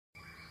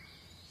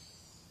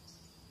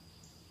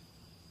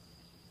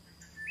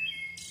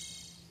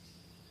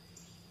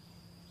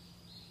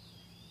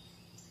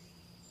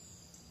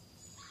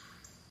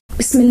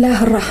بسم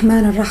الله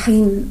الرحمن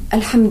الرحيم.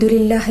 الحمد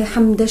لله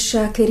حمد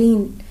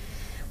الشاكرين،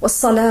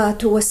 والصلاة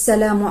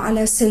والسلام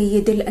على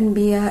سيد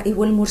الأنبياء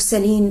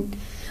والمرسلين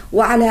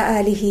وعلى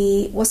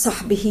آله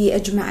وصحبه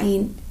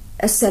أجمعين.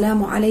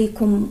 السلام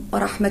عليكم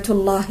ورحمة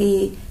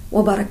الله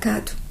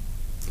وبركاته.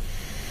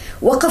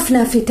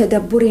 وقفنا في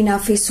تدبرنا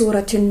في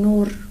سورة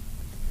النور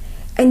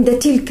عند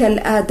تلك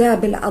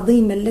الآداب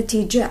العظيمة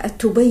التي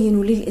جاءت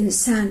تبين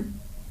للإنسان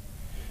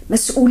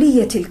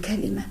مسؤولية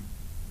الكلمة،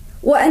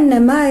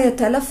 وأن ما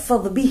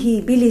يتلفظ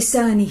به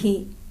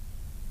بلسانه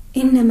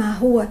إنما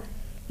هو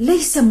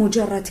ليس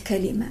مجرد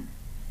كلمة،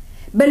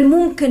 بل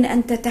ممكن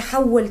أن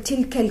تتحول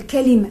تلك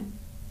الكلمة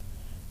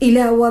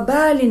إلى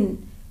وبال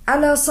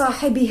على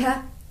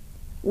صاحبها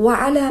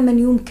وعلى من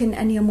يمكن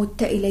أن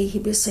يمت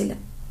إليه بصلة،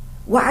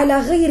 وعلى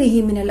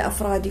غيره من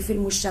الأفراد في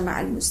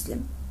المجتمع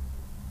المسلم.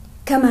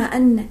 كما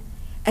أن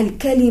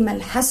الكلمة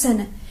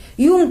الحسنة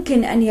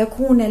يمكن أن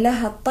يكون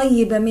لها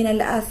الطيبة من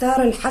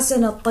الآثار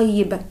الحسنة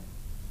الطيبة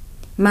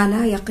ما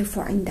لا يقف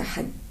عند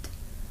حد.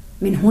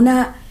 من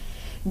هنا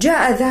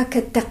جاء ذاك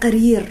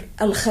التقرير: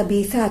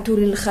 الخبيثات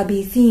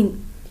للخبيثين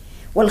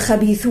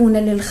والخبيثون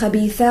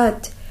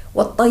للخبيثات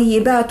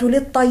والطيبات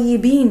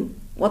للطيبين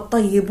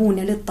والطيبون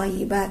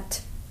للطيبات،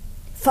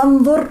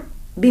 فانظر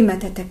بما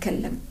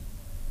تتكلم.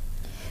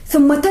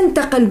 ثم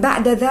تنتقل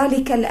بعد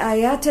ذلك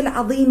الآيات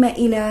العظيمة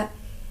إلى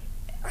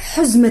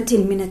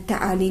حزمة من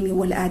التعاليم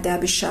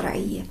والآداب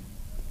الشرعية،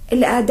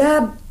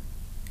 الآداب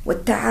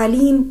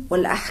والتعاليم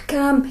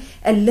والأحكام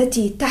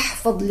التي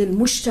تحفظ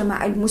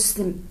للمجتمع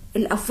المسلم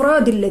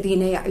الأفراد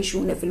الذين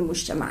يعيشون في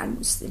المجتمع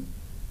المسلم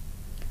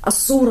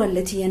الصورة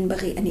التي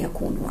ينبغي أن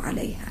يكونوا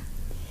عليها.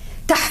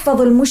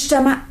 تحفظ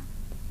المجتمع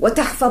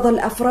وتحفظ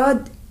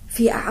الأفراد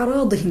في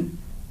أعراضهم،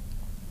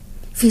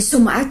 في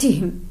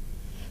سمعتهم،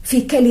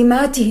 في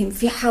كلماتهم،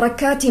 في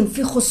حركاتهم،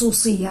 في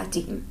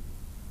خصوصياتهم.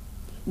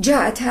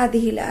 جاءت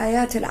هذه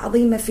الآيات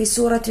العظيمة في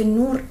سورة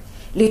النور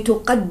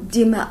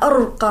لتقدم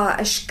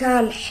أرقى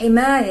أشكال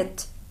حماية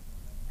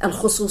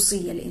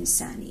الخصوصية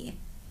الإنسانية،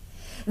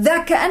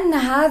 ذاك أن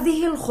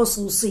هذه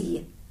الخصوصية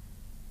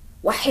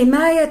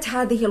وحماية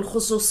هذه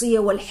الخصوصية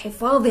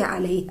والحفاظ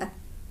عليها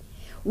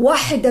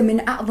واحدة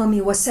من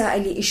أعظم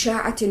وسائل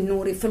إشاعة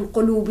النور في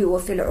القلوب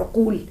وفي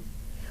العقول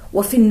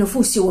وفي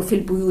النفوس وفي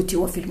البيوت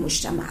وفي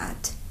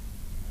المجتمعات.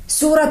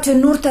 سورة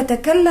النور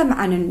تتكلم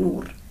عن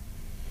النور،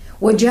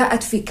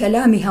 وجاءت في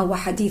كلامها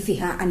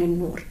وحديثها عن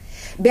النور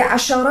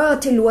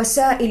بعشرات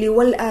الوسائل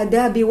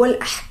والآداب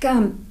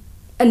والأحكام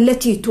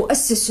التي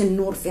تؤسس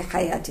النور في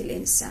حياة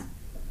الإنسان،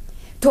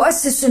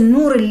 تؤسس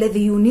النور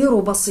الذي ينير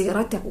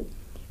بصيرته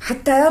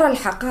حتى يرى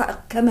الحقائق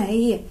كما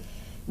هي،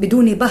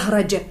 بدون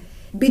بهرجة،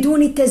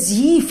 بدون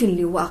تزييف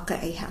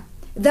لواقعها،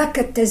 ذاك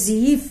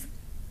التزييف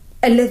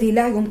الذي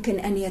لا يمكن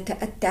أن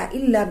يتأتى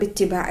إلا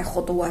باتباع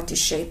خطوات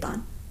الشيطان.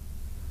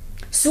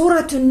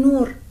 سورة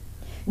النور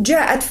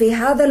جاءت في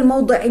هذا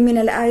الموضع من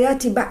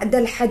الآيات بعد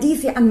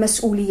الحديث عن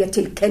مسؤولية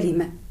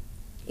الكلمة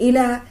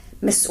إلى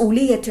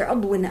مسؤولية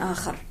عضو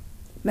آخر،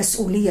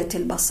 مسؤولية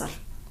البصر.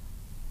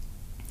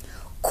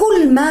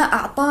 كل ما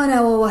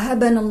أعطانا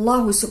ووهبنا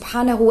الله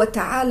سبحانه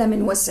وتعالى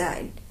من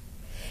وسائل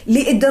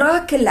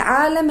لإدراك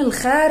العالم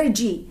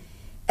الخارجي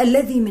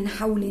الذي من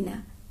حولنا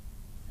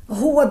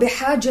هو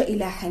بحاجة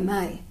إلى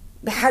حماية،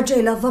 بحاجة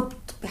إلى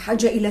ضبط،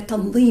 بحاجة إلى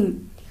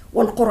تنظيم،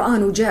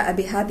 والقرآن جاء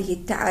بهذه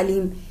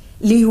التعاليم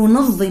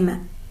لينظم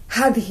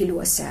هذه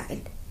الوسائل،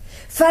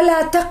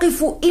 فلا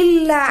تقف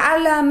إلا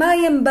على ما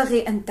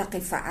ينبغي أن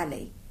تقف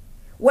عليه،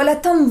 ولا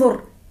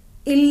تنظر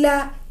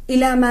إلا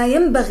إلى ما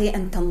ينبغي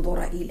أن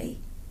تنظر إليه.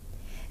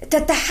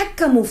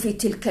 تتحكم في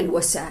تلك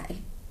الوسائل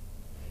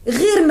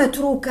غير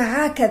متروكة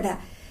هكذا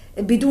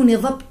بدون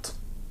ضبط.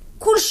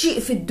 كل شيء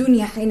في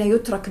الدنيا حين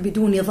يترك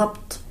بدون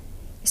ضبط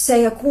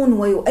سيكون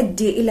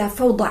ويؤدي إلى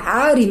فوضى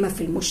عارمة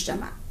في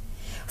المجتمع،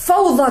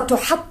 فوضى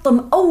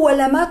تحطم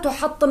أول ما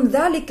تحطم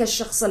ذلك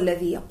الشخص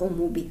الذي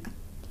يقوم بها،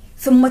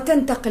 ثم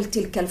تنتقل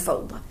تلك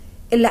الفوضى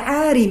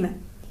العارمة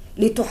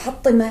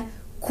لتحطم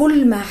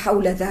كل ما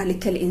حول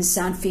ذلك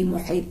الإنسان في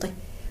محيطه،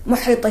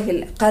 محيطه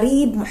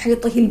القريب،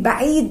 محيطه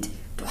البعيد،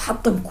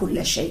 تحطم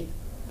كل شيء.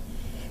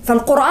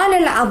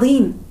 فالقرآن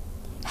العظيم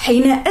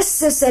حين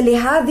أسس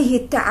لهذه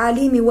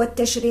التعاليم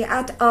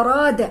والتشريعات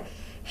أراد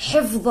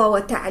حفظ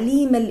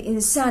وتعليم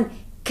الإنسان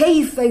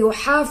كيف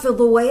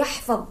يحافظ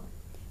ويحفظ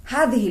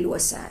هذه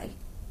الوسائل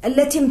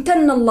التي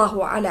امتن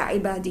الله على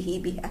عباده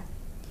بها،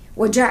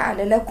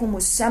 وجعل لكم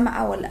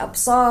السمع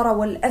والأبصار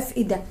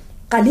والأفئدة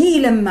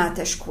قليلا ما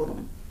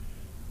تشكرون.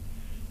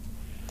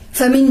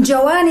 فمن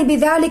جوانب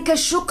ذلك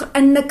الشكر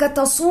أنك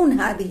تصون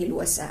هذه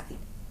الوسائل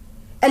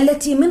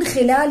التي من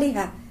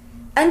خلالها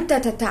أنت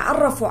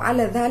تتعرف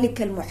على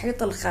ذلك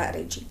المحيط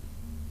الخارجي.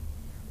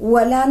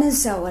 ولا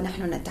ننسى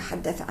ونحن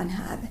نتحدث عن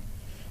هذا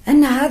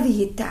أن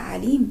هذه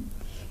التعاليم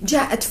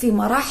جاءت في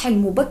مراحل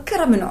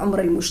مبكرة من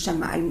عمر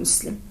المجتمع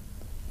المسلم،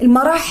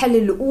 المراحل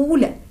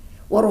الأولى،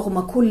 ورغم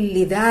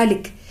كل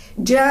ذلك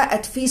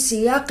جاءت في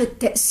سياق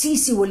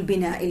التأسيس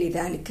والبناء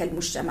لذلك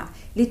المجتمع،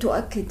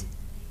 لتؤكد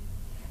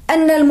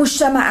أن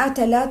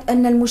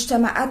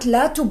المجتمعات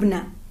لا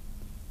تبنى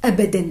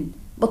أبدا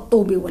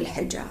بالطوب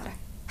والحجارة.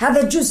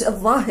 هذا الجزء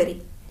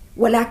الظاهري،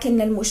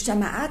 ولكن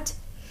المجتمعات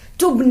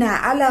تبنى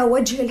على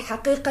وجه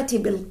الحقيقة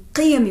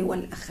بالقيم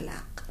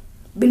والأخلاق،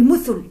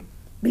 بالمثل،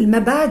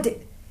 بالمبادئ،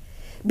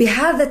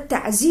 بهذا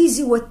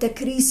التعزيز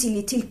والتكريس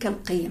لتلك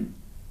القيم.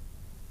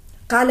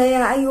 قال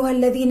يا أيها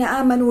الذين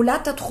آمنوا لا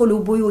تدخلوا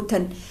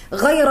بيوتا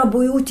غير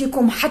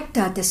بيوتكم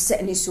حتى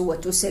تستأنسوا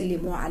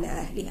وتسلموا على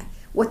أهلها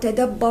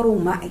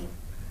وتدبروا معي.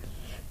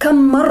 كم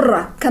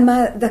مرة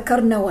كما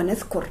ذكرنا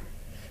ونذكر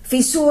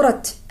في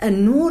سورة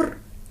النور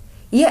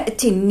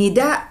يأتي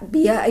النداء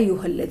بيا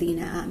أيها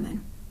الذين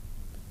آمنوا.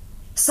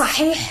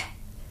 صحيح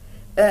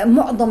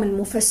معظم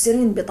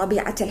المفسرين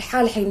بطبيعة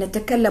الحال حين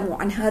تكلموا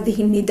عن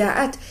هذه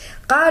النداءات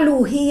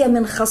قالوا هي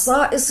من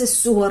خصائص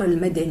السور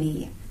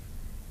المدنية،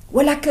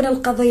 ولكن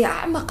القضية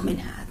أعمق من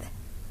هذا.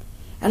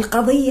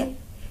 القضية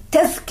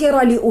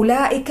تذكر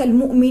لأولئك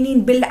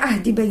المؤمنين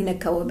بالعهد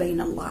بينك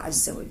وبين الله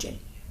عز وجل.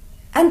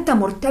 أنت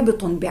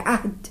مرتبط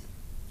بعهد،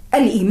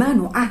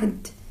 الإيمان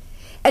عهد،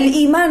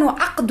 الإيمان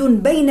عقد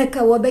بينك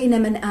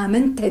وبين من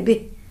آمنت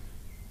به،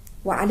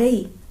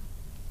 وعليه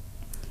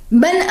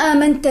من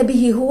آمنت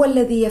به هو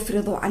الذي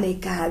يفرض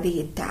عليك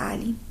هذه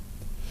التعاليم،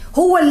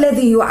 هو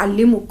الذي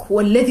يعلمك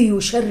والذي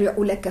يشرع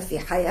لك في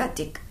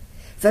حياتك.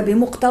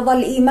 فبمقتضى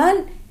الإيمان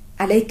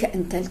عليك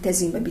أن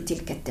تلتزم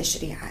بتلك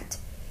التشريعات.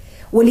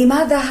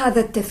 ولماذا هذا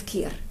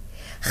التذكير؟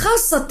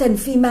 خاصة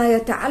فيما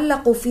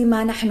يتعلق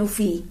فيما نحن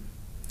فيه.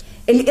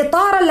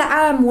 الإطار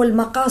العام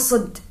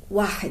والمقاصد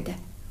واحدة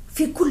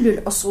في كل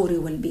العصور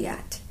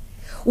والبيئات،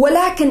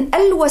 ولكن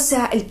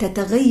الوسائل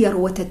تتغير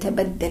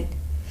وتتبدل،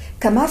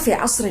 كما في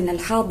عصرنا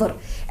الحاضر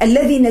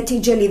الذي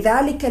نتيجة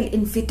لذلك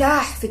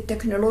الانفتاح في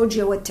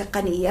التكنولوجيا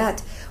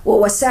والتقنيات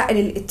ووسائل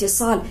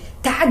الاتصال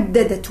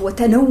تعددت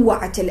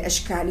وتنوعت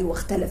الأشكال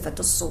واختلفت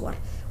الصور.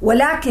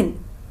 ولكن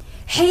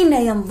حين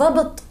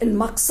ينضبط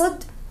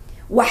المقصد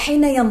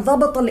وحين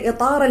ينضبط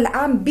الإطار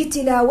العام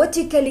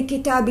بتلاوتك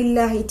لكتاب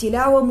الله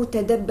تلاوة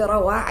متدبرة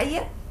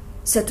واعية،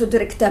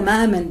 ستدرك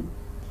تماما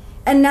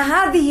أن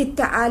هذه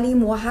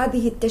التعاليم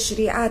وهذه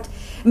التشريعات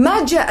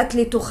ما جاءت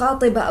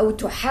لتخاطب أو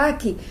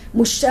تحاكي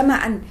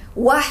مجتمعا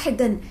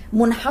واحدا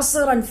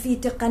منحصرا في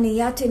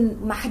تقنيات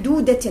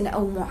محدودة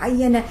أو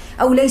معينة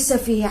أو ليس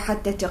فيه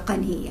حتى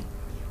تقنية،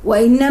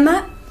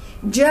 وإنما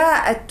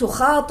جاءت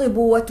تخاطب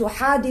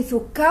وتحادث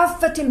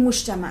كافة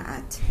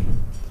المجتمعات،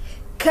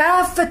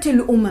 كافة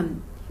الأمم،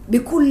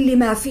 بكل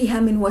ما فيها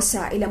من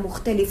وسائل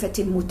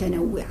مختلفة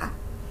متنوعة،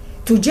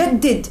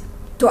 تجدد،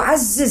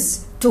 تعزز،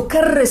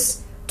 تكرس،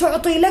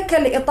 تعطي لك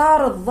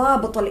الإطار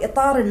الضابط،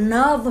 الإطار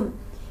الناظم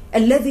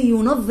الذي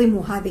ينظم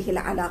هذه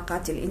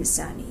العلاقات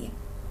الإنسانية.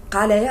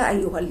 قال يا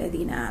أيها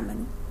الذين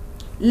آمنوا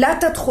لا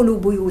تدخلوا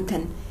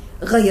بيوتا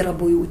غير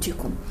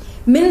بيوتكم.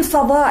 من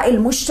فضاء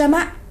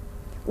المجتمع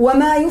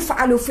وما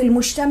يفعل في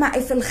المجتمع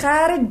في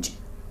الخارج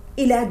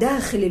إلى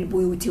داخل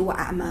البيوت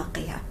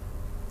وأعماقها.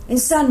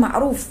 إنسان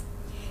معروف،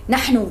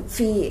 نحن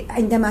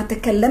عندما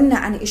تكلمنا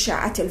عن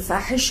إشاعة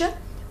الفاحشة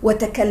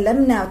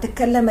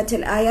وتكلمت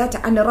الآيات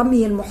عن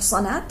رمي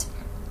المحصنات،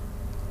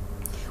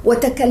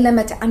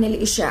 وتكلمت عن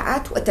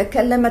الإشاعات،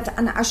 وتكلمت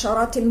عن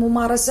عشرات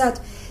الممارسات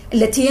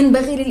التي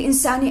ينبغي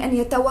للإنسان أن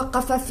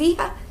يتوقف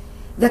فيها،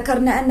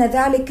 ذكرنا أن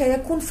ذلك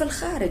يكون في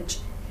الخارج.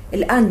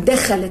 الآن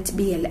دخلت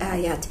بي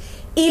الآيات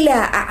إلى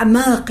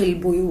أعماق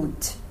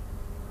البيوت.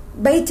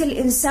 بيت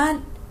الإنسان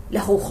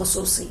له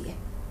خصوصية،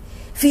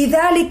 في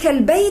ذلك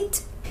البيت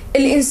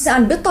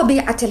الإنسان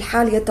بطبيعة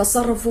الحال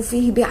يتصرف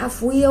فيه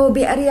بعفوية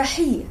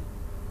وبأريحية.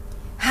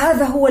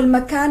 هذا هو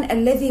المكان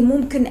الذي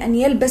ممكن أن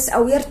يلبس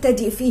أو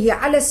يرتدي فيه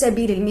على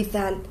سبيل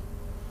المثال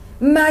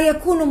ما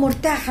يكون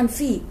مرتاحا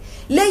فيه،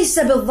 ليس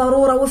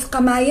بالضرورة وفق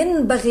ما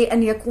ينبغي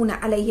أن يكون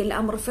عليه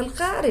الأمر في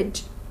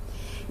الخارج.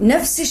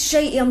 نفس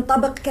الشيء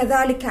ينطبق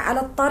كذلك على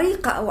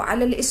الطريقة أو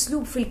على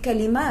الأسلوب في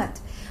الكلمات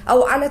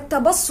أو على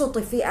التبسط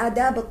في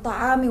آداب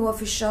الطعام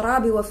وفي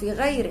الشراب وفي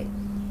غيره.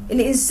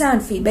 الإنسان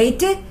في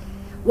بيته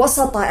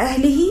وسط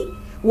أهله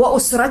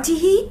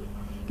وأسرته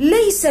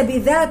ليس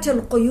بذات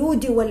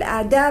القيود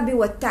والآداب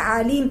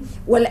والتعاليم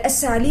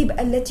والأساليب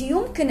التي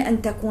يمكن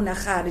أن تكون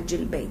خارج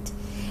البيت،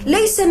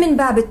 ليس من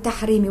باب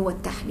التحريم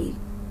والتحليل،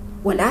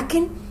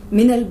 ولكن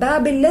من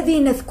الباب الذي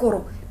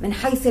نذكره من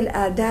حيث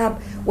الآداب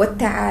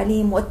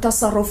والتعاليم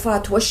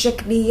والتصرفات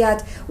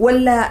والشكليات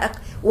واللائق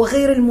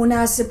وغير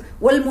المناسب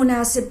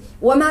والمناسب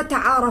وما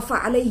تعارف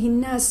عليه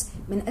الناس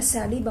من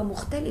أساليب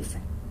مختلفة.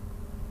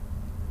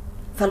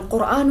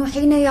 فالقرآن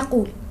حين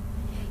يقول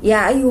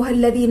يا أيها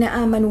الذين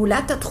آمنوا لا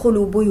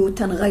تدخلوا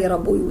بيوتا غير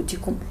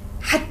بيوتكم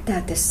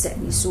حتى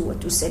تستأنسوا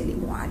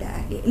وتسلموا على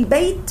أهله،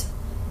 البيت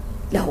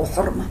له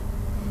حرمة،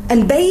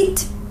 البيت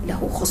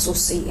له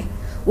خصوصية،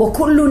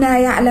 وكلنا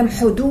يعلم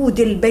حدود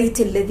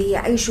البيت الذي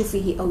يعيش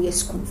فيه أو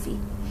يسكن فيه.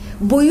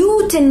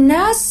 بيوت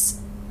الناس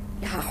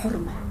لها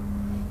حرمة،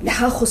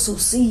 لها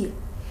خصوصية،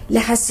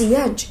 لها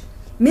سياج،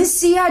 من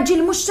سياج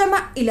المجتمع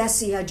إلى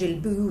سياج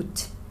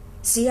البيوت،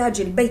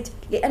 سياج البيت،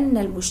 لأن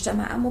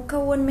المجتمع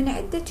مكون من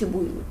عدة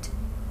بيوت.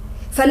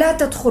 فلا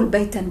تدخل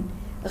بيتا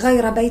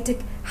غير بيتك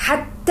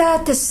حتى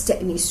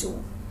تستأنسوا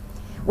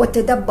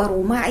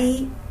وتدبروا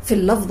معي في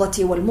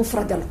اللفظة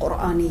والمفردة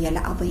القرآنية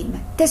العظيمة،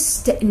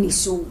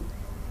 تستأنسوا،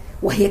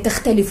 وهي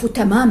تختلف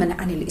تماما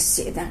عن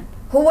الاستئذان.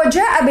 هو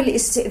جاء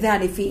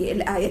بالاستئذان في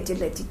الآية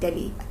التي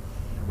تليها،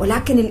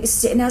 ولكن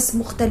الاستئناس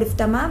مختلف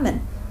تماما.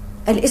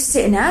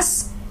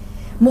 الاستئناس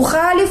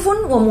مخالف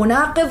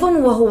ومناقض،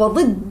 وهو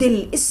ضد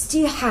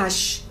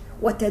الاستيحاش.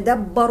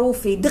 وتدبروا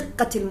في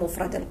دقة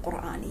المفردة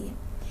القرآنية.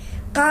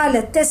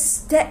 قال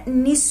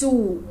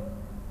تستأنسوا،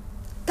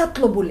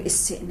 تطلب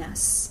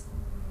الاستئناس.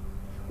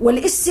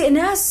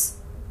 والاستئناس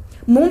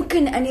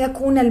ممكن أن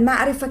يكون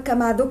المعرفة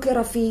كما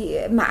ذكر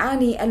في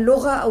معاني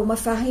اللغة أو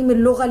مفاهيم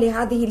اللغة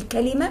لهذه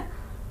الكلمة.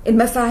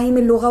 المفاهيم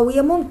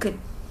اللغوية ممكن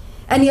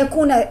أن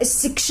يكون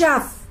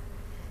استكشاف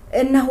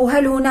أنه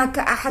هل هناك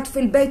أحد في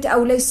البيت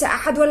أو ليس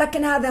أحد،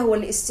 ولكن هذا هو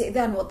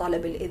الاستئذان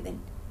وطلب الإذن.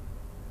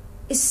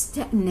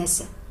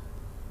 استأنس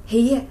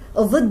هي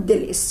ضد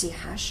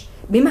الاستيحاش.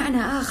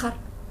 بمعنى آخر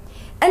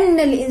أن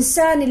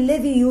الإنسان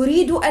الذي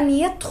يريد أن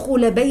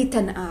يدخل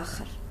بيتا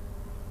آخر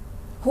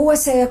هو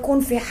سيكون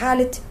في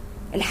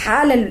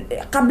الحالة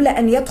قبل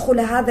أن يدخل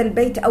هذا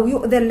البيت أو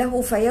يؤذن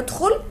له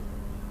فيدخل،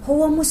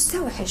 هو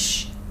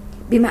مستوحش،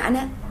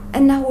 بمعنى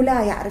أنه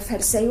لا يعرف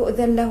هل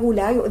سيؤذن له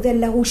لا يؤذن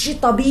له. شيء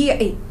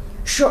طبيعي،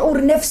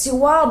 شعور نفسي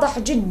واضح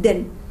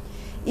جدا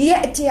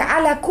يأتي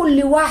على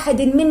كل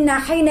واحد منا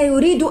حين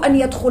يريد أن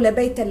يدخل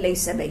بيتا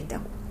ليس بيته.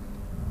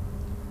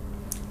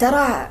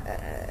 ترى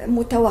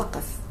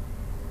متوقف،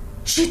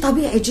 شيء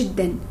طبيعي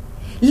جدا،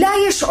 لا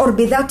يشعر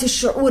بذات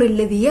الشعور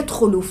الذي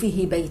يدخل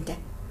فيه بيته.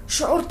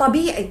 شعور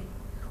طبيعي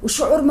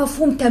وشعور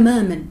مفهوم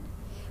تماما،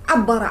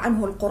 عبر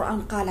عنه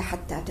القرآن، قال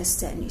حتى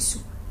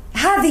تستأنسوا.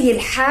 هذه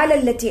الحالة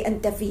التي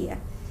أنت فيها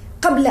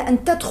قبل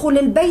أن تدخل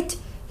البيت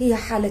هي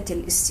حالة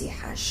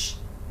الاستيحاش.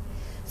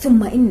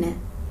 ثم إن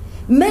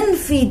من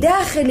في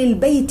داخل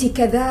البيت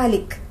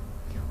كذلك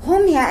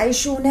هم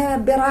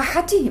يعيشون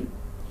براحتهم،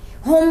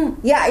 هم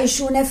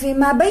يعيشون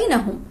فيما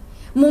بينهم،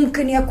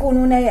 ممكن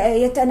يكونون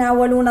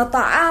يتناولون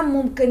طعام،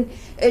 ممكن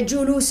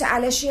جلوس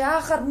على شيء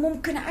آخر،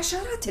 ممكن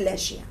عشرات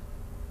الأشياء.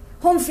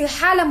 هم في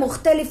حالة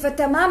مختلفة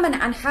تماما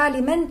عن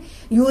حال من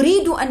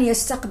يريد أن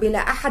يستقبل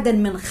أحدا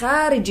من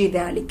خارج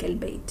ذلك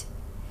البيت.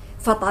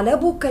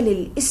 فطلبك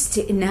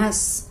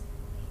للاستئناس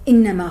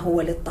إنما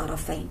هو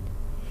للطرفين.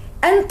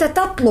 أنت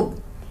تطلب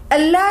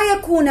أن لا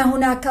يكون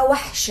هناك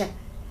وحشة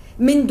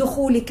من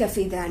دخولك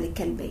في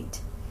ذلك البيت،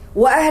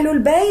 وأهل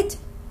البيت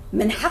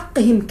من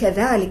حقهم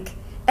كذلك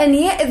أن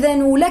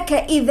يأذنوا لك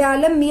إذا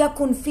لم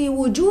يكن في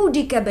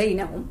وجودك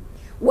بينهم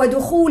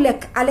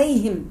ودخولك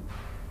عليهم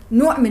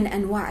نوع من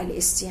أنواع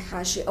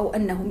الاستيحاش أو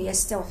أنهم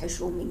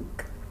يستوحشوا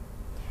منك.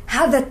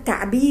 هذا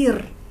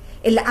التعبير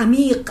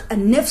العميق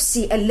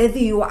النفسي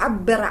الذي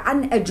يعبر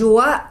عن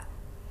أجواء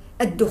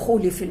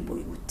الدخول في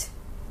البيوت،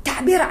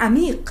 تعبير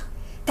عميق،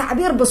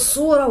 تعبير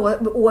بالصورة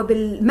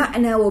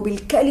وبالمعنى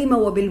وبالكلمة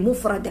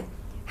وبالمفردة.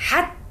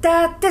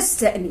 حتى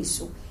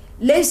تستأنسوا،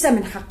 ليس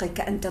من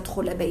حقك أن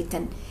تدخل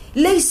بيتا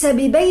ليس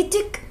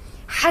ببيتك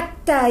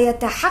حتى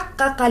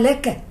يتحقق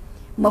لك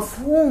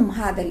مفهوم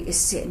هذا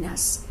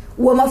الاستئناس.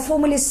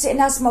 ومفهوم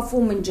الاستئناس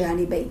مفهوم من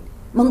جانبين،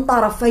 من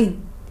طرفين،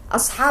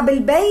 أصحاب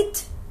البيت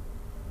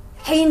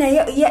حين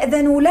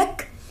يأذن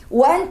لك،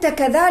 وأنت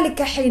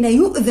كذلك حين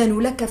يؤذن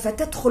لك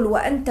فتدخل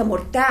وأنت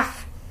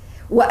مرتاح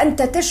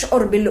وأنت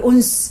تشعر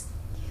بالأنس.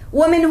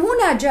 ومن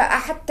هنا جاء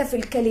حتى في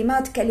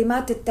الكلمات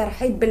كلمات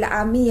الترحيب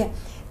بالعامية،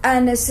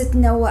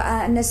 آنستنا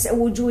وآنس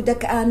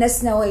وجودك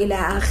آنسنا وإلى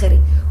آخره،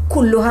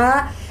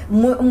 كلها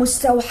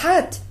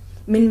مستوحاة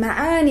من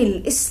معاني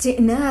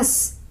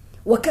الاستئناس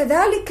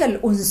وكذلك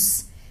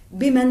الأنس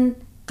بمن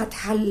قد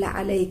حل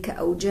عليك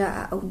أو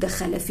جاء أو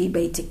دخل في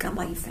بيتك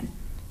ضيفا.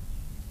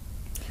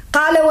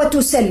 قال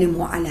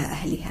وتسلموا على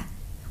أهلها.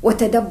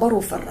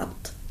 وتدبروا في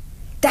الربط.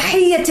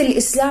 تحية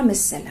الإسلام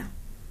السلام.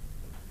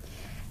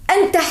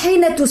 أنت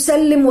حين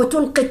تسلم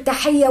وتلقي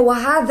التحية،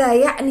 وهذا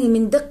يعني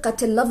من دقة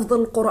اللفظ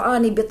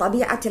القرآني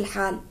بطبيعة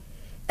الحال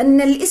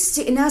أن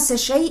الاستئناس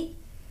شيء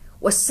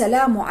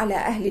والسلام على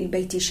أهل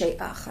البيت شيء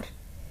آخر.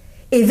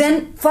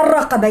 إذن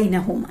فرق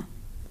بينهما.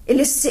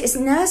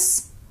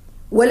 الاستئناس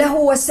وله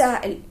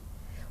وسائل،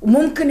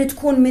 وممكن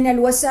تكون من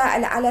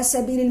الوسائل على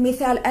سبيل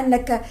المثال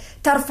أنك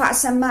ترفع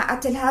سماعة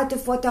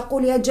الهاتف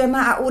وتقول يا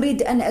جماعة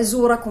أريد أن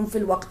أزوركم في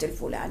الوقت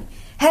الفلاني،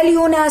 هل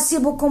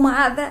يناسبكم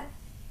هذا؟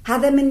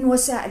 هذا من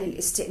وسائل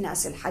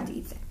الاستئناس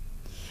الحديثة.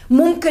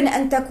 ممكن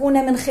أن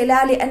تكون من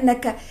خلال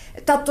أنك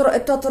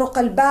تطرق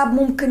الباب،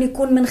 ممكن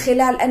يكون من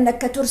خلال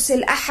أنك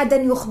ترسل أحدا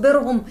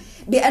يخبرهم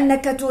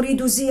بأنك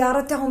تريد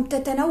زيارتهم،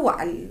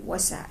 تتنوع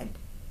الوسائل.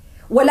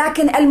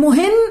 ولكن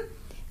المهم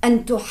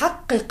أن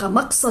تحقق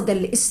مقصد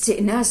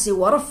الاستئناس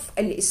ورفع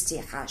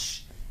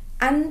الاستيحاش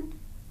عن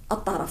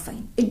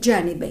الطرفين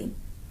الجانبين.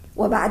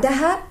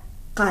 وبعدها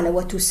قال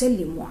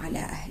وتسلموا على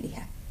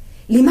أهلها.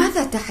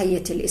 لماذا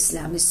تحية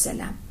الإسلام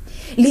السلام؟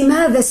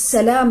 لماذا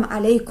السلام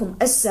عليكم؟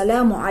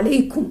 السلام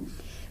عليكم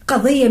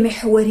قضية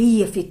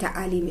محورية في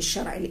تعاليم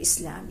الشرع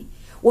الإسلامي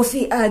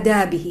وفي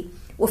آدابه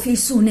وفي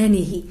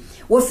سننه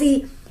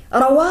وفي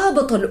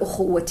روابط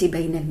الأخوة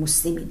بين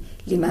المسلمين.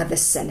 لماذا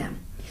السلام؟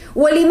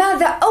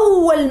 ولماذا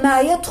أول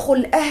ما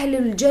يدخل أهل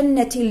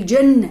الجنة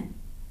الجنة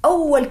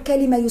أول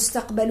كلمة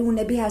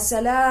يستقبلون بها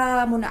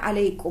سلام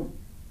عليكم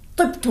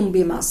طبتم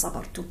بما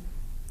صبرتم؟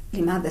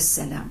 لماذا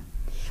السلام؟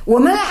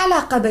 وما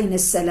العلاقة بين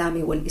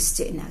السلام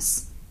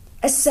والاستئناس؟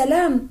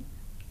 السلام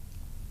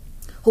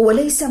هو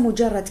ليس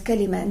مجرد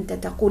كلمة أنت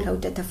تقولها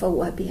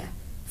وتتفوه بها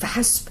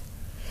فحسب.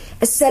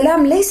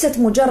 السلام ليست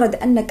مجرد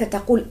أنك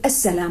تقول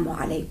السلام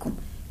عليكم،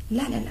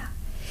 لا لا لا.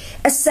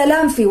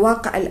 السلام في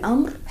واقع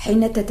الأمر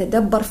حين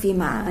تتدبر في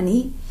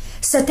معانيه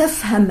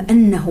ستفهم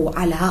أنه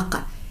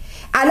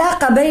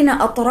علاقة بين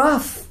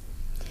أطراف،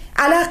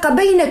 علاقة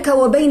بينك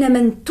وبين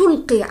من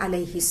تلقي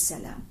عليه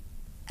السلام.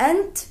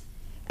 أنت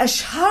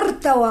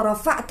أشهرت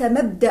ورفعت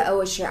مبدأ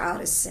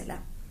وشعار السلام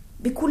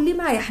بكل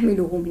ما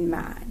يحمله من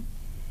معاني.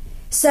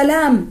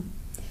 سلام،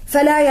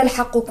 فلا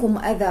يلحقكم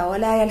أذى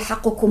ولا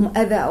يلحقكم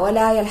أذى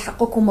ولا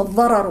يلحقكم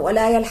الضرر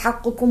ولا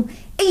يلحقكم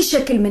أي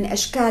شكل من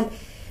أشكال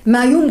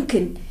ما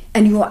يمكن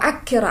أن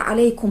يعكر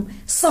عليكم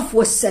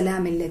صفو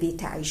السلام الذي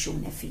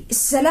تعيشون فيه.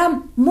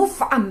 السلام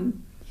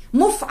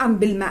مفعم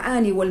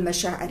بالمعاني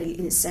والمشاعر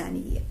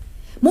الإنسانية،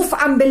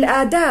 مفعم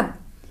بالآداب،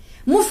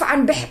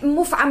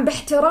 مفعم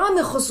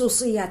باحترام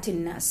خصوصيات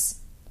الناس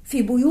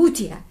في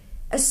بيوتها.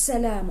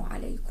 السلام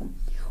عليكم،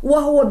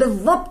 وهو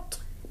بالضبط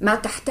ما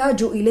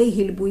تحتاج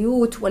إليه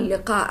البيوت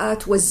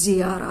واللقاءات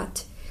والزيارات.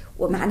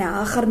 ومعنى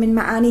آخر من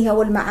معانيها،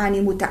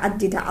 والمعاني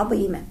متعددة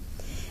عظيمة،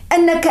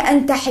 أنك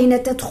أنت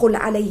حين تدخل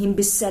عليهم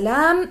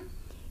بالسلام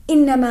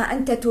إنما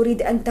أنت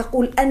تريد أن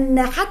تقول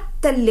أن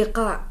حتى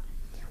اللقاء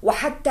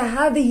وحتى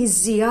هذه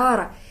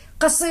الزيارة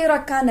قصيرة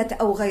كانت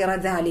أو غير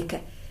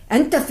ذلك،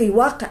 أنت في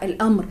واقع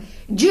الأمر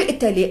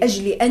جئت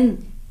لأجل أن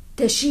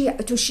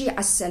تشيع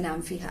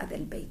السلام في هذا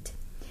البيت.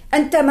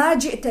 أنت ما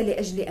جئت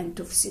لأجل أن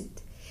تفسد،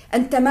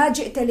 أنت ما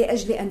جئت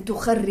لأجل أن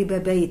تخرب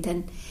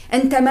بيتا،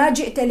 أنت ما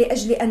جئت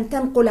لأجل أن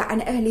تنقل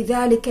عن أهل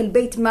ذلك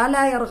البيت ما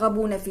لا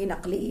يرغبون في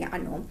نقله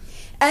عنهم.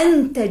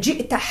 أنت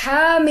جئت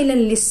حاملا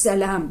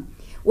للسلام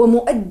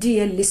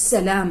ومؤديا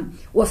للسلام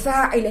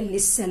وفاعلا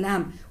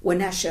للسلام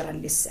وناشرا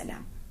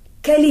للسلام.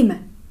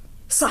 كلمة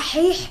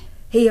صحيح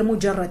هي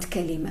مجرد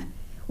كلمة،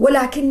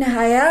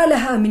 ولكنها يا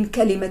لها من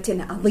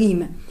كلمة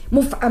عظيمة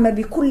مفعمة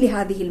بكل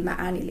هذه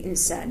المعاني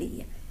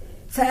الإنسانية.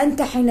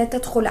 فأنت حين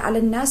تدخل على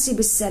الناس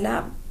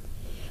بالسلام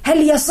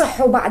هل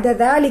يصح بعد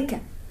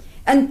ذلك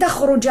أن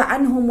تخرج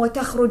عنهم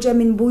وتخرج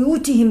من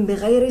بيوتهم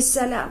بغير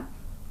السلام؟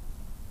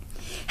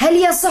 هل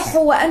يصح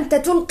وأنت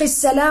تلقي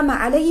السلام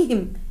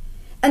عليهم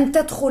أن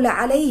تدخل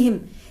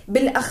عليهم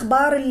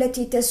بالأخبار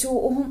التي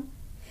تسوءهم؟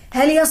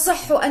 هل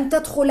يصح أن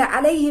تدخل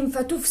عليهم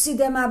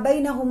فتفسد ما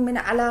بينهم من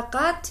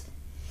علاقات؟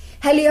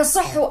 هل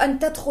يصح أن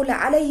تدخل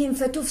عليهم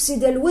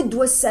فتفسد الود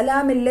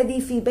والسلام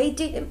الذي في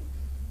بيتهم؟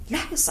 لا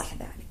يصح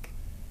ذلك.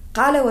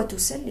 قال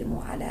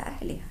وتسلموا على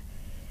أهلها.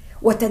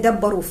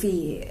 وتدبروا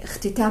في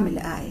اختتام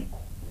الآية،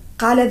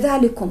 قال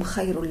ذلكم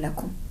خير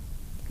لكم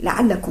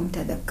لعلكم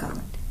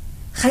تذكرون.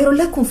 خير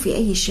لكم في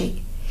أي شيء؟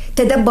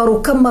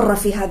 تدبروا كم مرة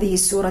في هذه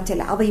السورة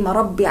العظيمة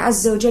ربي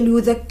عز وجل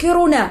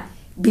يذكرنا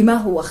بما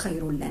هو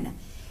خير لنا.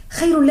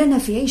 خير لنا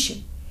في أي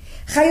شيء؟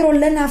 خير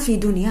لنا في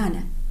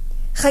دنيانا،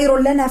 خير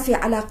لنا في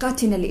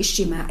علاقاتنا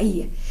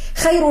الاجتماعية،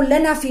 خير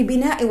لنا في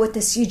بناء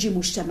وتسييج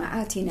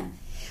مجتمعاتنا،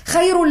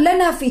 خير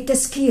لنا في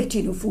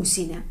تزكية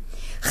نفوسنا،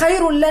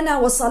 خير لنا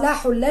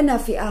وصلاح لنا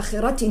في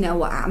آخرتنا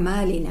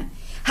وأعمالنا.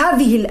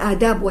 هذه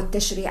الآداب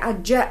والتشريعات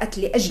جاءت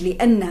لأجل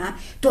أنها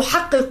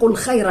تحقق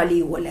الخير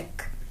لي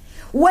ولك،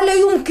 ولا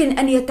يمكن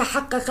أن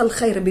يتحقق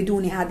الخير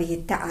بدون هذه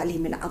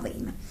التعاليم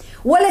العظيمة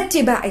ولا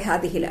اتباع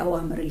هذه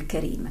الأوامر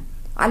الكريمة.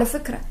 على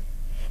فكرة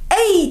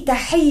أي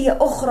تحية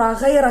أخرى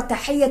غير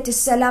تحية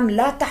السلام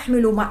لا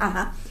تحمل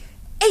معها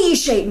أي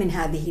شيء من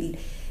هذه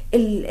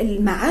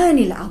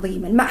المعاني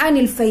العظيمة، المعاني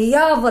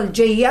الفياضة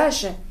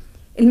الجياشة،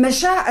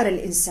 المشاعر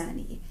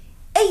الإنسانية.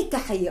 أي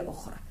تحية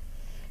أخرى،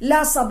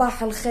 لا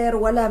صباح الخير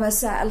ولا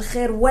مساء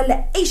الخير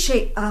ولا أي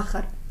شيء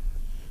آخر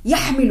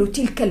يحمل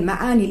تلك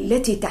المعاني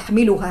التي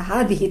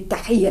تحملها هذه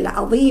التحية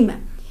العظيمة.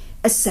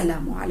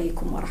 السلام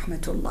عليكم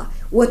ورحمة الله،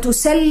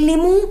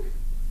 وتسلموا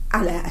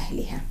على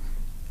أهلها.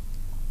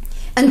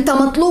 أنت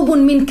مطلوب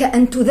منك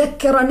أن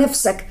تذكر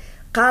نفسك،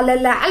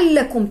 قال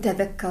لعلكم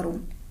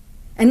تذكرون،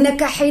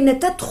 أنك حين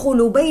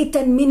تدخل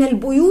بيتا من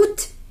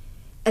البيوت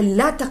أن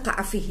لا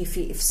تقع فيه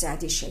في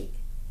إفساد شيء.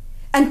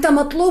 أنت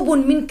مطلوب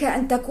منك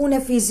أن تكون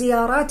في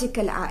زياراتك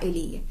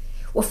العائلية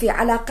وفي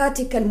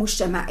علاقاتك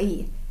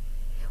المجتمعية،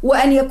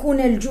 وأن يكون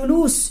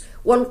الجلوس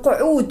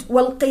والقعود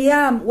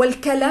والقيام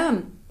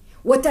والكلام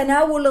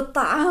وتناول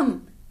الطعام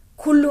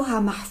كلها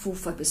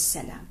محفوفة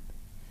بالسلام.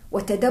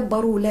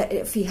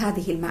 وتدبروا في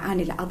هذه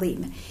المعاني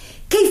العظيمة.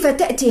 كيف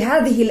تأتي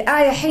هذه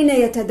الآية حين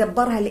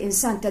يتدبرها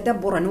الإنسان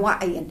تدبرا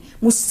واعيا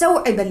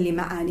مستوعبا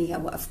لمعانيها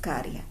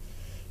وأفكارها؟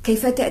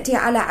 كيف تأتي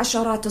على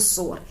عشرات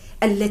الصور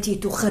التي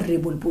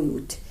تخرب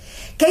البيوت؟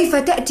 كيف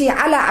تأتي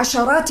على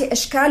عشرات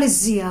أشكال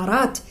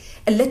الزيارات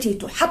التي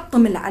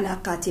تحطم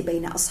العلاقات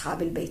بين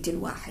أصحاب البيت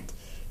الواحد؟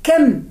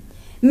 كم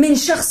من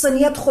شخص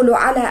يدخل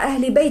على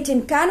أهل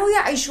بيت كانوا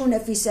يعيشون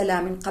في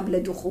سلام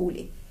قبل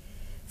دخوله،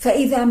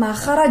 فإذا ما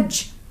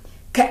خرج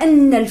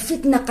كأن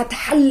الفتنة قد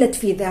حلت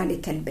في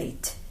ذلك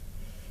البيت،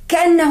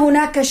 كأن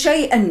هناك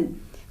شيئا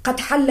قد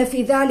حل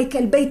في ذلك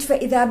البيت،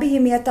 فإذا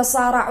بهم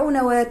يتصارعون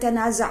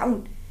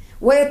ويتنازعون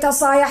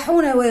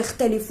ويتصايحون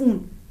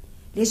ويختلفون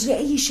لأجل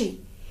أي شيء،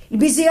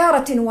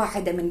 بزيارة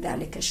واحدة من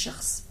ذلك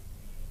الشخص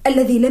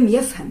الذي لم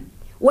يفهم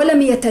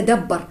ولم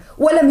يتدبر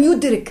ولم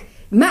يدرك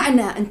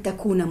معنى أن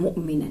تكون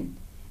مؤمنا.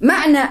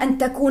 معنى أن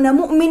تكون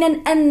مؤمنا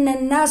أن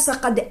الناس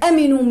قد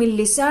أمنوا من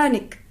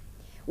لسانك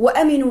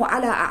وأمنوا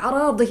على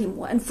أعراضهم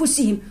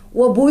وأنفسهم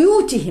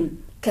وبيوتهم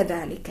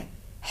كذلك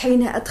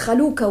حين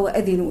أدخلوك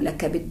وأذنوا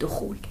لك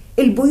بالدخول.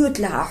 البيوت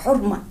لها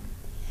حرمة،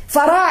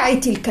 فراعي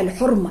تلك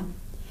الحرمة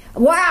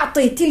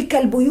وأعطي تلك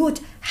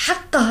البيوت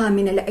حقها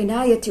من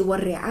العناية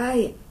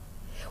والرعاية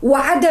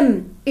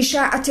وعدم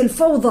إشاعة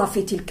الفوضى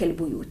في تلك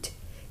البيوت.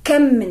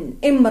 كم من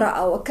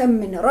امرأة وكم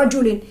من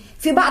رجل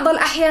في بعض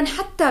الأحيان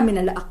حتى من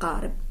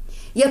الأقارب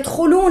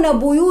يدخلون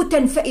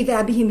بيوتا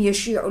فإذا بهم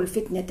يشيع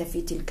الفتنة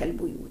في تلك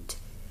البيوت.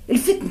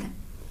 الفتنة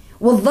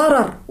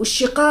والضرر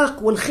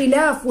والشقاق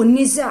والخلاف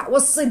والنزاع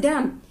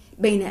والصدام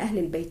بين أهل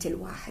البيت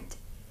الواحد.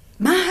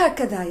 ما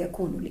هكذا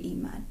يكون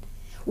الإيمان،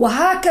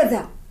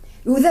 وهكذا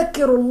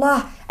يذكر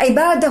الله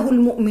عباده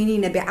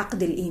المؤمنين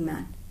بعقد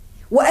الإيمان،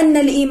 وأن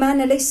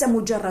الإيمان ليس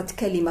مجرد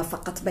كلمة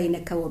فقط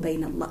بينك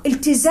وبين الله،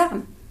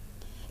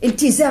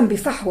 التزام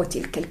بفحوى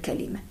تلك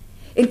الكلمة،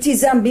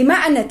 التزام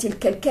بمعنى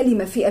تلك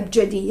الكلمة في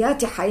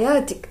أبجديات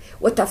حياتك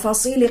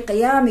وتفاصيل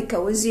قيامك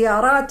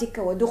وزياراتك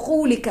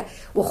ودخولك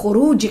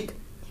وخروجك.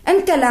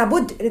 أنت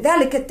لابد،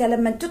 لذلك أنت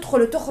لما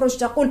تدخل وتخرج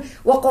تقول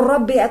وقل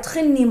ربي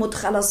أدخلني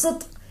مدخل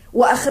صدق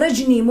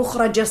وأخرجني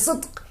مخرج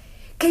صدق.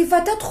 كيف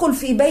تدخل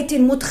في بيت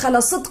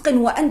مدخل صدق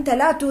وأنت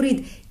لا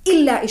تريد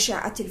إلا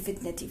إشاعة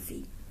الفتنة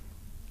فيه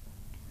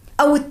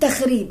أو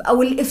التخريب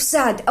أو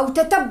الإفساد أو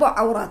تتبع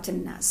عورات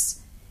الناس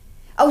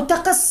أو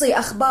تقصي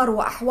أخبار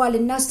وأحوال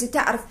الناس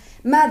لتعرف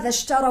ماذا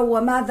اشتروا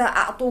وماذا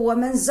أعطوا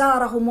ومن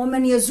زارهم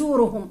ومن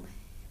يزورهم.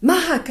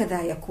 ما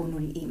هكذا يكون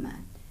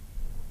الإيمان.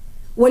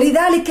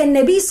 ولذلك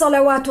النبي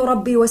صلوات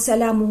ربي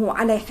وسلامه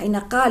عليه حين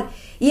قال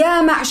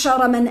يا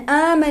معشر من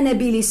آمن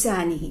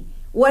بلسانه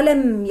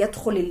ولم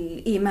يدخل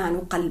الإيمان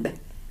قلبه،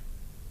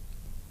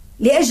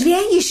 لأجل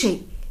أي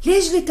شيء؟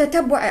 لأجل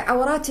تتبع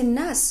عورات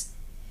الناس،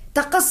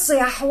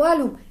 تقصي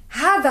أحوالهم.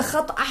 هذا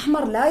خط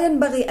أحمر، لا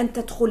ينبغي أن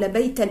تدخل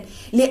بيتا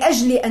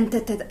لأجل أن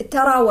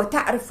ترى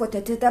وتعرف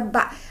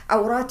وتتتبع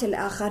عورات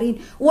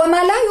الآخرين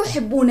وما لا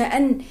يحبون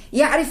أن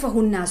يعرفه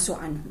الناس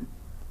عنهم.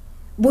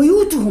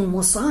 بيوتهم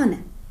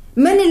مصانة.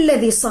 من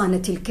الذي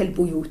صان تلك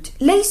البيوت؟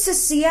 ليس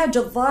السياج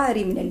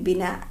الظاهري من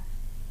البناء،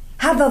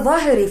 هذا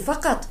ظاهري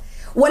فقط،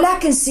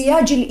 ولكن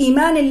سياج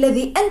الإيمان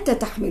الذي أنت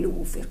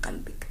تحمله في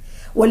قلبك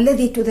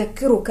والذي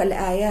تذكرك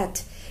الآيات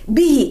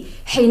به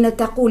حين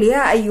تقول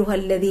يا أيها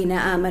الذين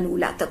آمنوا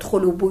لا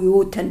تدخلوا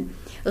بيوتا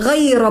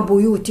غير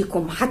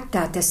بيوتكم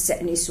حتى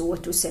تستأنسوا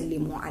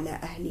وتسلموا على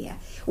أهلها.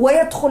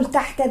 ويدخل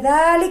تحت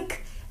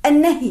ذلك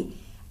النهي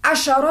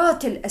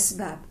عشرات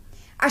الأسباب،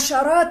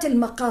 عشرات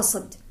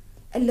المقاصد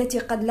التي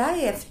قد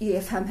لا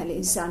يفهمها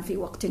الإنسان في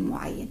وقت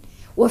معين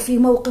وفي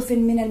موقف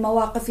من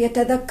المواقف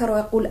يتذكر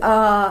ويقول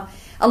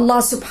الله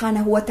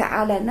سبحانه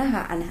وتعالى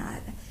نهى عن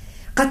هذا.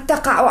 قد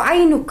تقع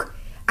عينك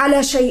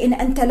على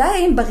شيء أنت لا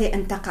ينبغي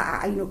أن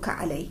تقع عينك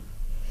عليه،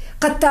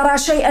 قد ترى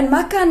شيئا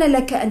ما كان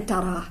لك أن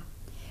تراه.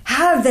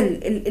 هذا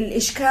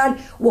الإشكال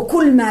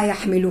وكل ما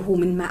يحمله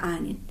من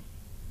معان،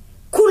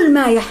 كل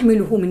ما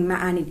يحمله من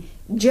معان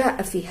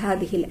جاء في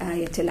هذه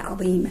الآية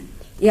العظيمة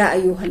يا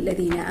أيها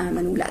الذين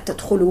آمنوا لا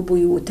تدخلوا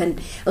بيوتا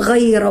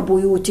غير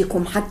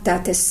بيوتكم حتى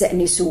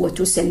تستأنسوا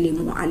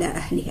وتسلموا على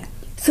أهلها.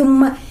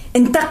 ثم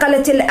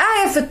انتقلت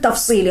الآية في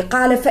التفصيل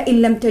قال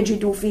فإن لم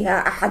تجدوا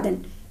فيها أحدا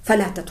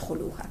فلا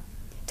تدخلوها.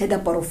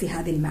 تدبروا في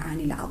هذه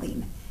المعاني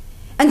العظيمة.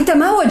 أنت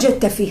ما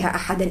وجدت فيها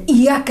أحدا،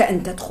 إياك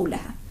أن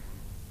تدخلها،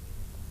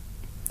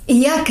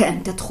 إياك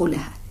أن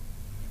تدخلها.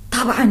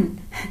 طبعا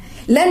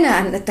لنا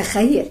أن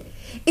نتخيل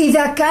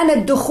إذا كان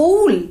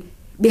الدخول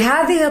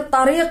بهذه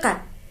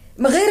الطريقة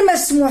غير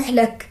مسموح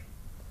لك،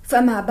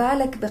 فما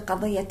بالك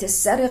بقضية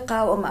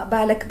السرقة، وما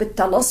بالك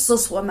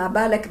بالتلصص، وما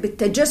بالك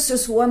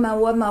بالتجسس،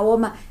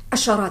 وما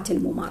عشرات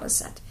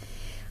الممارسات.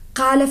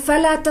 قال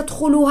فلا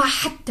تدخلوها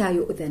حتى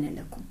يؤذن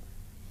لكم.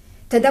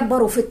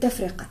 تدبروا في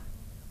التفرقة.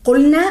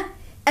 قلنا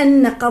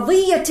أن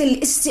قضية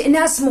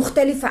الاستئناس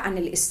مختلفة عن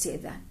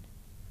الاستئذان،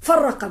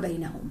 فرق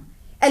بينهما.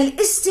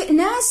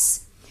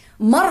 الاستئناس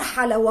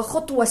مرحلة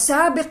وخطوة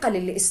سابقة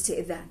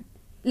للاستئذان،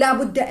 لا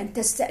بد أن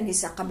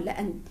تستأنس قبل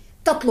أن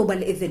تطلب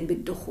الإذن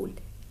بالدخول،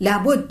 لا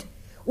بد،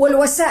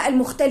 والوسائل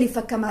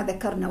مختلفة كما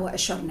ذكرنا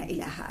وأشرنا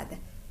إلى هذا،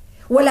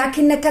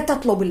 ولكنك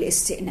تطلب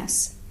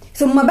الاستئناس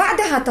ثم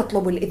بعدها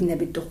تطلب الإذن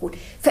بالدخول.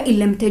 فإن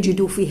لم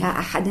تجدوا فيها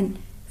أحدا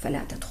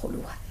فلا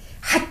تدخلوها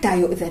حتى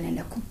يؤذن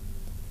لكم.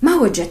 ما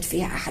وجدت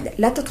فيها أحدا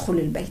لا تدخل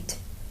البيت،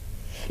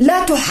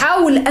 لا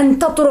تحاول أن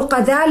تطرق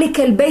ذلك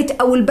البيت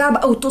أو الباب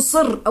أو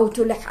تصر أو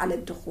تلح على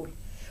الدخول.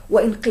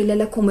 وإن قيل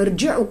لكم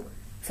ارجعوا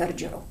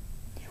فارجعوا.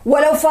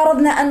 ولو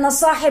فرضنا أن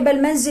صاحب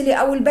المنزل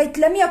أو البيت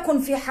لم يكن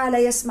في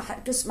حالة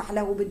تسمح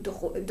له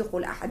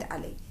بالدخول أحد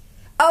عليه،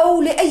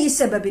 أو لأي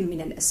سبب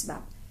من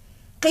الأسباب.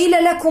 قيل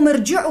لكم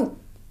ارجعوا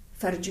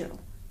فارجعوا،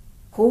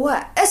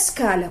 هو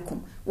أزكى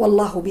لكم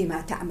والله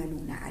بما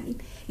تعملون عليم.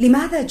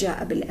 لماذا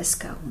جاء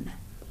بالأزكى هنا؟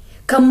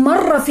 كم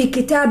مرة في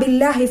كتاب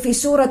الله في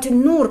سورة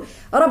النور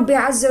رب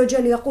عز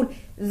وجل يقول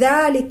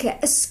ذلك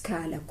أزكى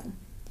لكم.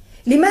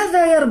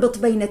 لماذا يربط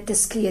بين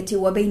التزكية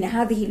وبين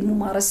هذه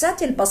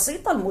الممارسات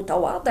البسيطة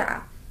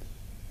المتواضعة؟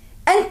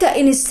 أنت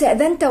إن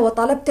استأذنت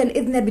وطلبت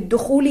الإذن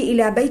بالدخول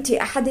إلى بيت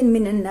أحد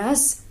من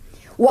الناس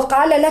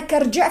وقال لك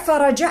ارجع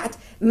فرجعت،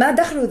 ما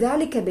دخل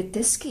ذلك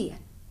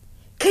بالتزكية؟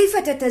 كيف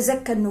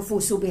تتزكى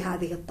النفوس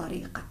بهذه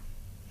الطريقة؟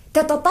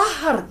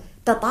 تتطهر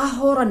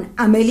تطهرا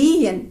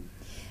عمليا.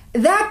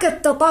 ذاك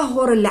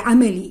التطهر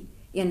العملي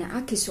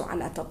ينعكس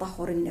على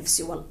تطهر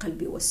النفس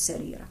والقلب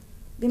والسريرة.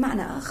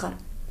 بمعنى آخر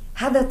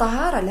هذا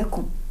طهارة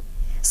لكم.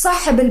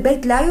 صاحب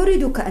البيت لا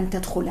يريدك أن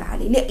تدخل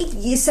عليه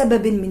لأي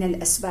سبب من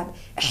الأسباب.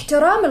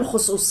 احترام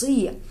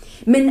الخصوصية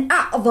من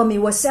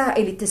أعظم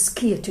وسائل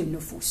تزكية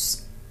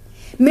النفوس،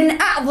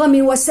 من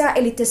أعظم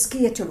وسائل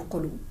تزكية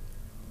القلوب.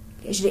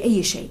 لأجل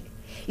أي شيء؟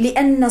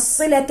 لأن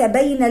الصلة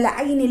بين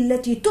العين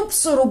التي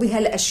تبصر بها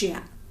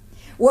الأشياء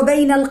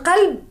وبين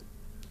القلب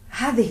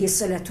هذه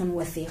صلة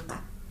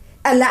وثيقة.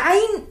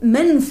 العين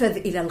منفذ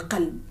إلى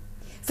القلب،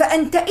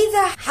 فأنت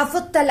إذا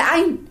حفظت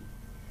العين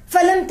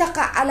فلم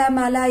تقع على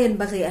ما لا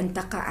ينبغي أن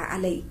تقع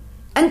عليه.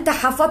 أنت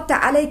حفظت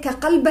عليك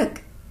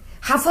قلبك،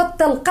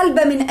 حفظت القلب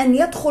من أن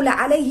يدخل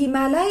عليه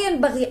ما لا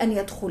ينبغي أن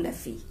يدخل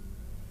فيه.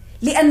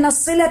 لأن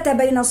الصلة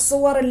بين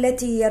الصور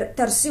التي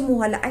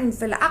ترسمها العين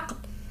في العقل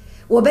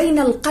وبين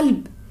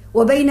القلب،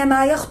 وبين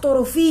ما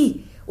يخطر فيه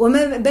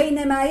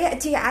وبين ما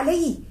يأتي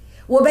عليه،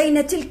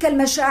 وبين تلك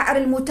المشاعر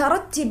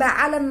المترتبة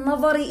على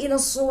النظر إلى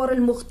الصور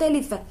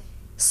المختلفة،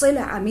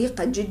 صلة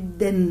عميقة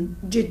جدا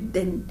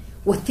جدا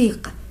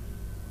وثيقة.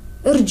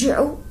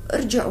 ارجعوا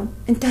ارجعوا،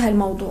 انتهى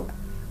الموضوع.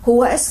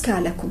 هو أزكى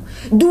لكم،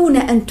 دون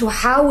أن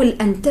تحاول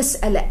أن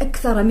تسأل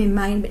أكثر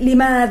مما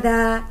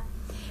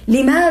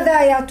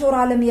لماذا يا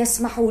ترى لم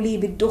يسمحوا لي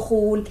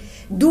بالدخول؟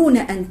 دون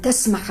أن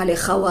تسمح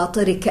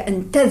لخواطرك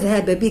أن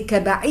تذهب بك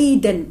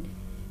بعيدا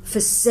في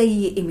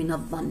السيء من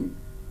الظن.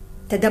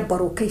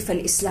 تدبروا كيف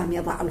الإسلام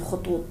يضع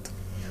الخطوط،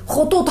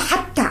 خطوط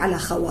حتى على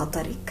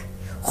خواطرك،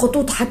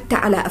 خطوط حتى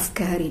على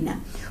أفكارنا،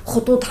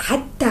 خطوط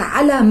حتى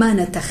على ما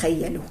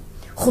نتخيله،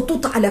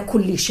 خطوط على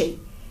كل شيء.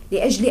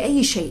 لأجل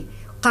أي شيء؟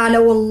 قال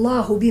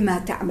والله بما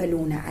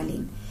تعملون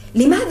عليم.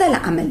 لماذا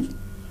العمل؟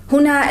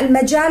 هنا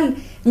المجال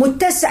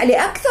متسع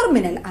لأكثر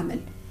من العمل.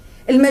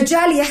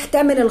 المجال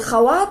يحتمل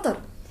الخواطر،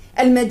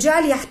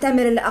 المجال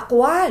يحتمل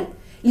الأقوال.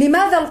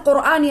 لماذا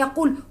القرآن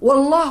يقول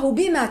والله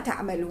بما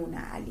تعملون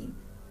عليم؟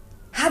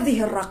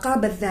 هذه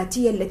الرقابة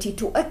الذاتية التي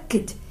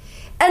تؤكد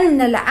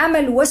أن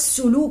العمل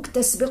والسلوك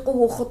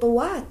تسبقه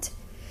خطوات،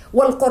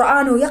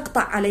 والقرآن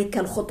يقطع عليك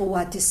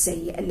الخطوات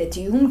السيئة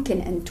التي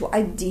يمكن أن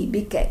تؤدي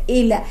بك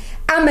إلى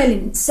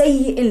عمل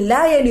سيء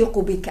لا يليق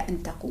بك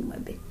أن تقوم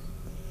به.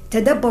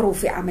 تدبروا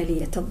في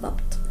عملية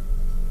الضبط،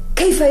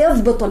 كيف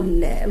يضبط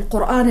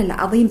القرآن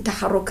العظيم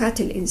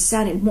تحركات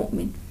الإنسان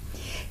المؤمن،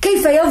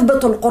 كيف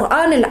يضبط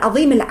القرآن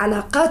العظيم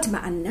العلاقات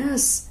مع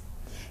الناس،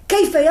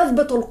 كيف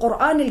يضبط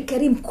القرآن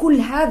الكريم كل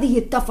هذه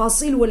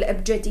التفاصيل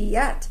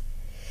والأبجديات.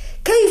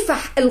 كيف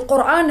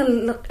القرآن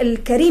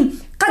الكريم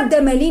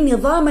قدم لي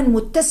نظاما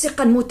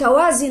متسقا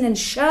متوازنا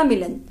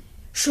شاملا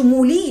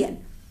شموليا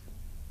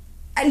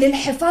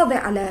للحفاظ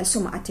على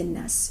سمعة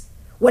الناس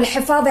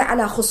والحفاظ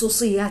على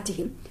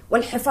خصوصياتهم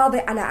والحفاظ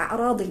على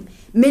أعراضهم.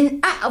 من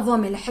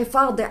أعظم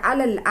الحفاظ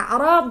على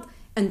الأعراض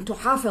أن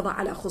تحافظ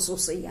على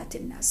خصوصيات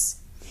الناس،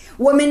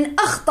 ومن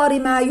أخطر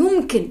ما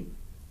يمكن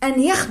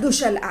أن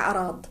يخدش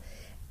الأعراض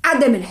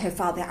عدم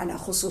الحفاظ على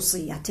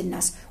خصوصيات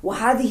الناس،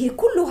 وهذه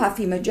كلها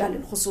في مجال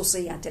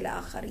الخصوصيات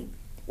الآخرين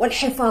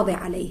والحفاظ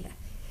عليها.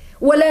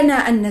 ولنا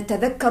أن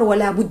نتذكر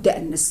ولا بد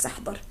أن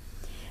نستحضر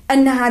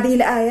أن هذه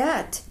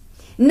الآيات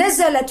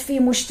نزلت في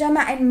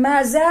مجتمع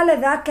ما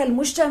زال ذاك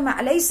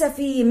المجتمع ليس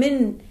فيه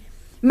من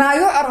ما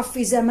يعرف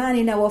في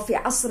زماننا وفي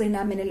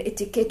عصرنا من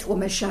الاتيكيت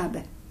وما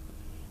شابه.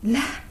 لا،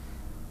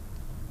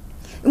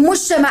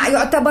 مجتمع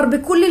يعتبر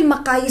بكل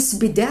المقاييس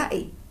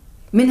بدائي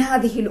من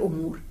هذه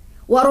الأمور،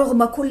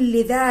 ورغم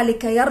كل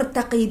ذلك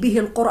يرتقي به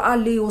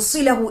القرآن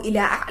ليوصله إلى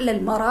أعلى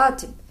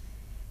المراتب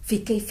في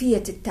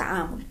كيفية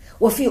التعامل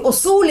وفي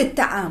أصول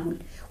التعامل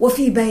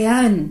وفي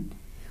بيان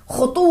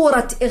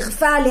خطورة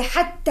إغفال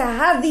حتى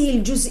هذه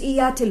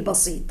الجزئيات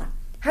البسيطة.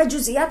 هذه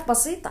جزئيات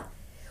بسيطة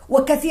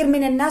وكثير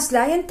من الناس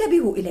لا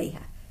ينتبه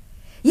إليها،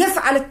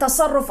 يفعل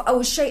التصرف أو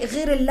الشيء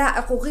غير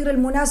اللائق وغير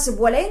المناسب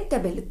ولا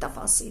ينتبه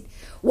للتفاصيل،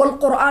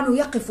 والقرآن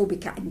يقف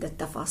بك عند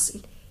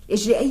التفاصيل.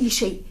 لأجل أي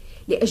شيء؟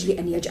 لأجل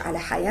أن يجعل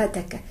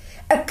حياتك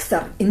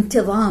أكثر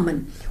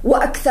انتظاما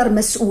وأكثر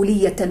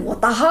مسؤولية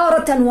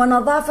وطهارة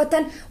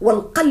ونظافة،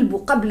 والقلب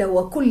قبل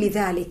وكل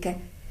ذلك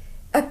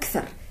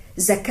أكثر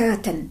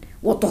زكاة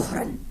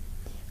وطهرا.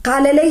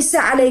 قال ليس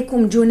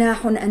عليكم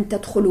جناح أن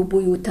تدخلوا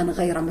بيوتا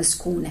غير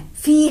مسكونة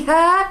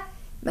فيها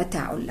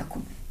متاع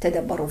لكم.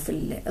 تدبروا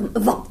في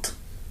الضبط،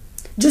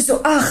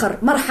 جزء آخر،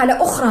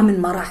 مرحلة أخرى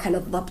من مراحل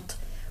الضبط.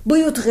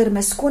 بيوت غير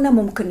مسكونة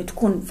ممكن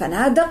تكون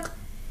فنادق،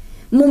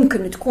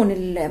 ممكن تكون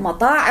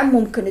المطاعم،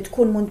 ممكن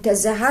تكون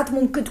منتزهات،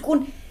 ممكن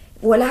تكون،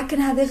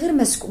 ولكن هذا غير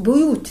مسكون.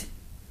 بيوت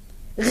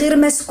غير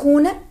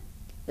مسكونة،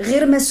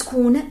 غير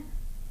مسكونة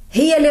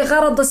هي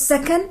لغرض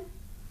السكن،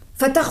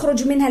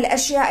 فتخرج منها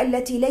الأشياء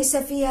التي ليس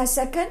فيها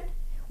سكن،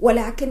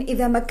 ولكن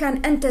إذا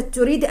مكان أنت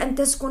تريد أن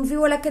تسكن فيه،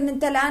 ولكن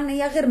أنت الآن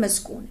هي غير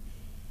مسكونة.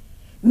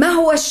 ما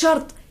هو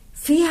الشرط؟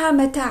 فيها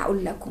متاع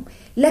لكم،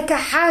 لك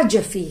حاجة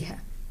فيها،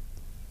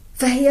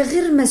 فهي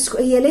غير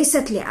مسكونة، هي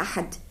ليست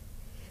لأحد،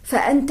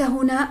 فأنت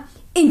هنا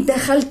إن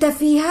دخلت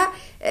فيها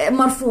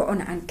مرفوع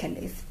عنك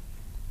الإثم.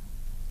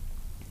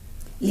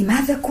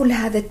 لماذا كل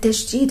هذا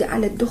التشديد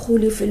على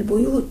الدخول في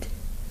البيوت؟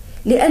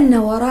 لأن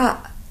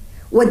وراء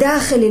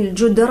وداخل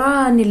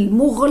الجدران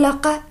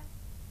المغلقة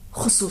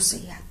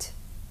خصوصيات،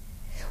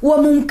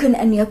 وممكن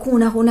أن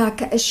يكون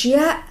هناك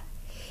أشياء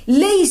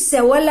ليس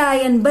ولا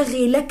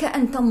ينبغي لك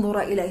أن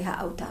تنظر إليها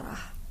أو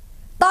تراها،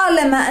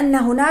 طالما أن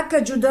هناك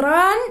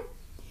جدران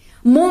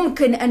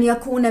ممكن أن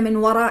يكون من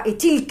وراء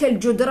تلك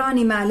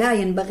الجدران ما لا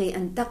ينبغي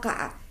أن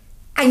تقع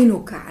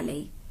عينك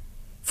عليه،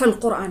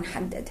 فالقرآن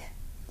حدده،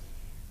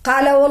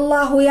 قال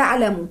والله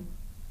يعلم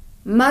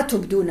ما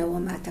تبدون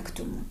وما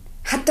تكتمون،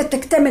 حتى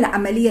تكتمل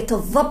عملية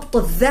الضبط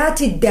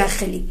الذاتي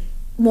الداخلي،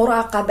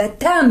 مراقبة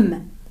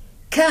تامة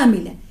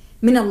كاملة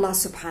من الله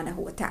سبحانه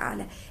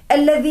وتعالى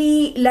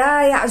الذي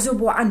لا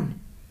يعزب عنه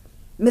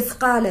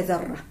مثقال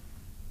ذرة.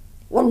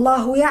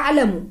 والله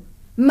يعلم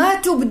ما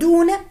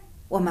تبدون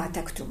وما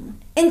تكتمون.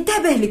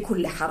 انتبه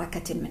لكل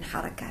حركة من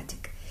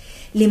حركاتك.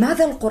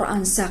 لماذا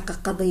القرآن ساق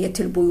قضية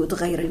البيوت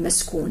غير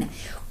المسكونة؟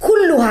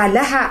 كلها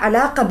لها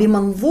علاقة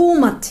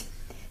بمنظومة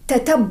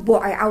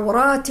تتبع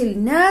عورات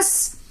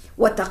الناس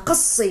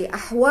وتقصي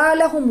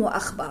أحوالهم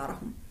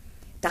وأخبارهم،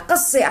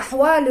 تقصي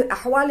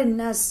أحوال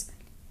الناس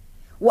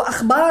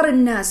وأخبار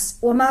الناس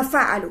وما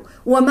فعلوا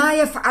وما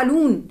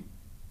يفعلون.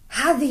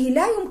 هذه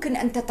لا يمكن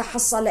أن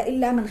تتحصل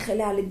إلا من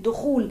خلال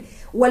الدخول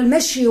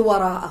والمشي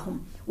وراءهم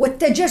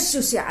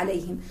والتجسس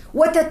عليهم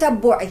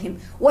وتتبعهم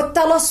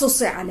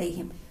والتلصص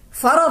عليهم.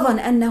 فرضا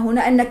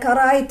أنك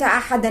رأيت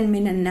أحدا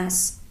من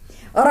الناس،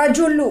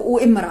 رجل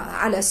وامرأة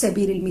على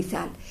سبيل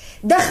المثال،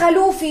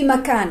 دخلوا في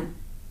مكان،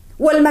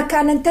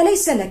 والمكان أنت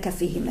ليس لك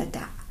فيه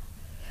متاع،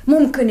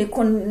 ممكن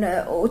يكون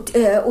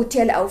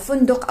أوتيل أو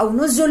فندق أو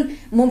نزل،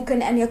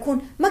 ممكن أن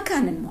يكون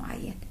مكان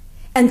معين،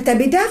 أنت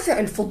بدافع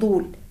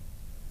الفضول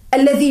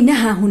الذي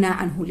نهى هنا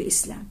عنه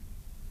الإسلام،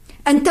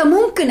 أنت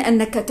ممكن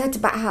أنك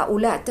تتبع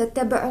هؤلاء،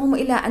 تتبعهم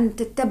إلى أن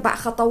تتبع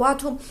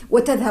خطواتهم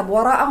وتذهب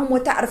وراءهم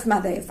وتعرف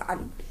ماذا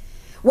يفعلون،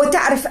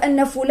 وتعرف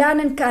أن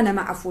فلانا كان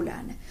مع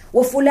فلانة،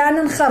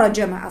 وفلانا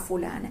خرج مع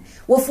فلانة،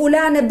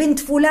 وفلانة بنت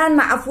فلان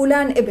مع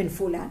فلان ابن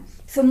فلان،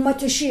 ثم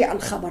تشيع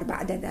الخبر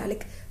بعد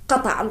ذلك.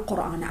 قطع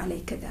القرآن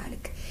عليك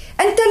ذلك.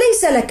 أنت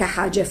ليس لك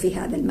حاجة في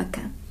هذا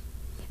المكان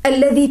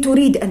الذي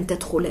تريد أن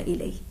تدخل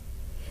إليه.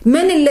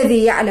 من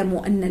الذي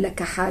يعلم أن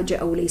لك حاجة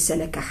أو ليس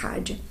لك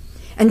حاجة؟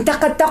 أنت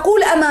قد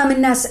تقول أمام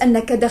الناس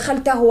أنك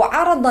دخلته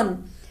عرضا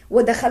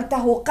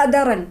ودخلته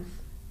قدرا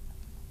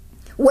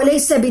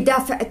وليس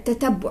بدافع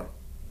التتبع،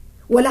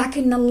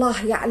 ولكن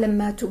الله يعلم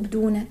ما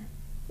تبدون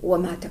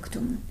وما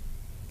تكتمون.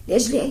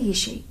 لأجل أي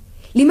شيء؟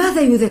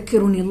 لماذا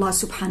يذكرني الله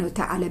سبحانه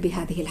وتعالى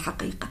بهذه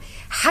الحقيقة؟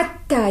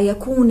 حتى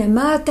يكون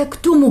ما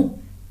تكتمه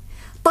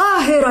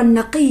طاهرا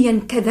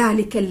نقيا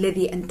كذلك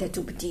الذي أنت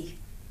تبديه.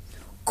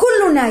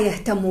 كلنا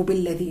يهتم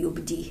بالذي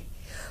يبديه،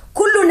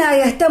 كلنا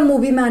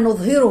يهتم بما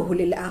نظهره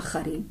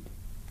للآخرين،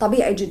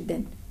 طبيعي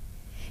جدا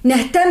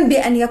نهتم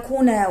بأن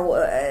يكون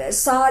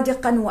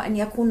صادقا وأن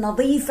يكون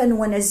نظيفا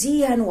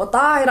ونزيها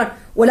وطاهرا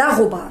ولا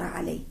غبار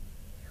عليه،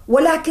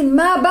 ولكن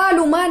ما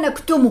بال ما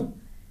نكتمه؟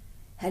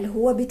 هل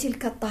هو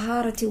بتلك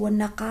الطهارة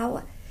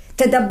والنقاوة؟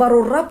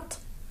 تدبروا الربط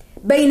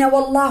بين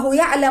والله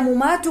يعلم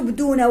ما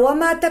تبدون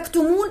وما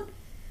تكتمون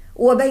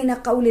وبين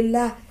قول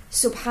الله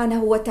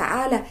سبحانه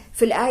وتعالى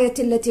في الآية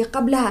التي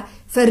قبلها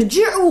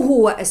فارجعوا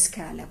هو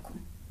أزكى لكم.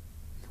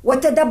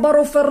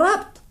 وتدبروا في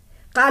الربط،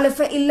 قال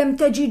فإن لم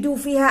تجدوا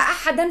فيها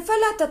أحدا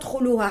فلا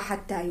تدخلوها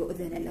حتى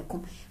يؤذن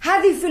لكم.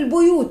 هذه في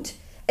البيوت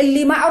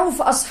اللي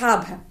معروف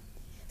أصحابها،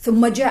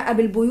 ثم جاء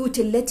بالبيوت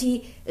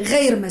التي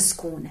غير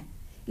مسكونة،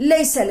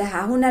 ليس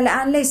لها هنا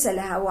الآن ليس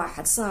لها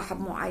واحد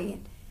صاحب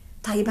معين.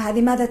 طيب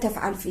هذه ماذا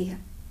تفعل فيها؟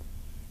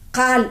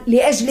 قال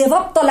لأجل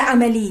ضبط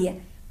العملية،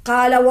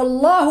 قال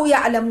والله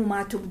يعلم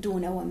ما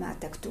تبدون وما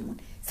تكتمون.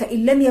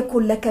 فإن لم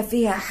يكن لك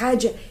فيها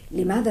حاجة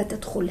لماذا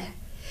تدخلها؟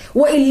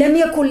 وإن لم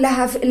يكن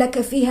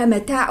لك فيها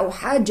متاع أو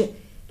حاجة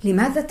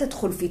لماذا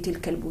تدخل في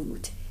تلك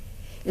البيوت؟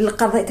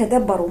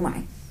 تدبروا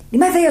معي،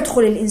 لماذا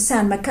يدخل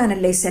الإنسان مكانا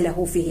ليس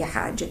له فيه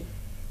حاجة؟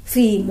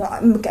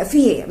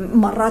 في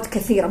مرات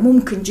كثيرة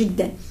ممكن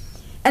جدا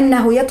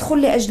أنه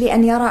يدخل لأجل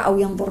أن يرى أو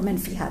ينظر من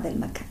في هذا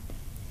المكان،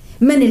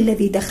 من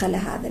الذي دخل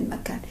هذا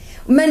المكان،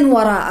 من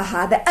وراء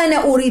هذا،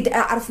 أنا أريد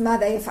أعرف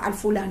ماذا يفعل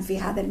فلان في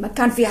هذا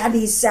المكان في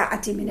هذه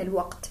الساعة من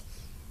الوقت.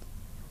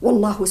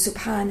 والله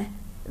سبحانه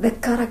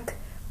ذكرك،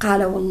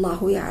 قال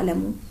والله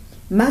يعلم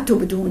ما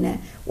تبدون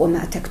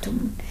وما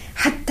تكتمون،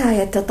 حتى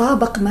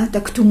يتطابق ما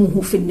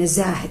تكتمه في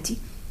النزاهة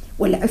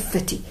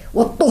والعفة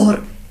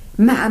والطهر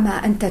مع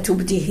ما أنت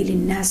تبديه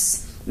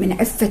للناس من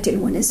عفة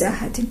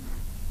ونزاهة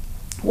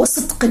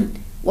وصدق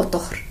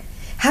وطهر.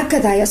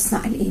 هكذا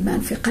يصنع الإيمان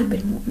في قلب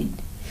المؤمن،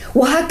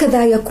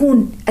 وهكذا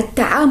يكون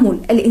التعامل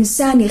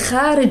الإنساني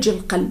خارج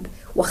القلب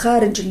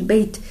وخارج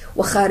البيت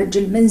وخارج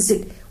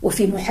المنزل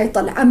وفي محيط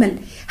العمل.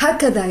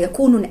 هكذا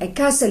يكون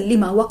انعكاسا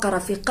لما وقر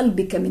في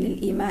قلبك من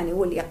الإيمان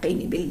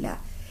واليقين بالله.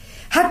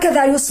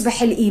 هكذا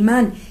يصبح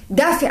الإيمان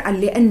دافعا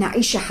لأن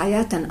نعيش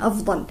حياة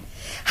أفضل.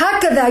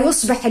 هكذا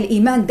يصبح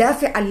الإيمان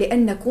دافعا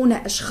لأن نكون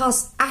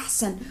أشخاص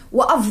أحسن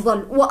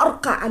وأفضل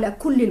وأرقى على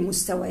كل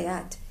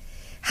المستويات.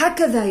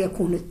 هكذا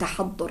يكون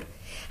التحضر.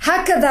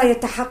 هكذا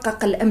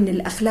يتحقق الأمن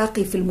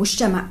الأخلاقي في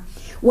المجتمع.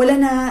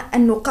 ولنا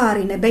أن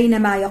نقارن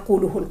بين ما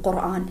يقوله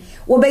القرآن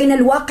وبين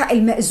الواقع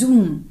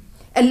المأزوم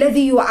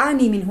الذي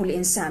يعاني منه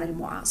الإنسان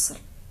المعاصر.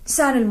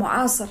 الإنسان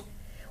المعاصر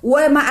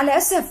ومع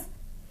الأسف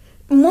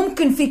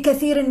ممكن في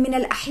كثير من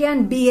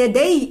الأحيان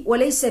بيدي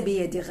وليس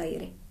بيد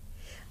غيره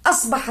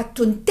أصبحت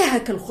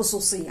تنتهك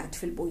الخصوصيات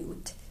في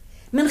البيوت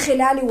من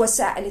خلال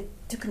وسائل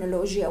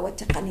التكنولوجيا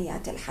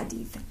والتقنيات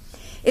الحديثة،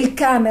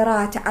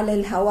 الكاميرات على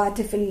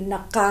الهواتف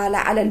النقالة،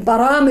 على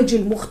البرامج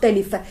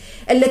المختلفة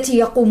التي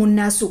يقوم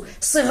الناس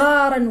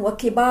صغارا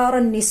وكبارا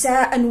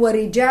نساء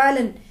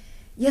ورجالا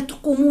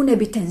يقومون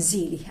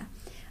بتنزيلها.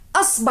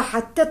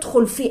 أصبحت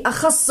تدخل في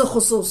أخص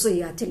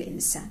خصوصيات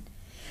الإنسان.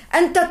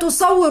 أنت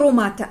تصور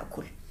ما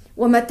تأكل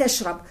وما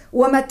تشرب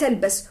وما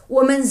تلبس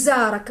ومن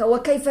زارك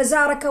وكيف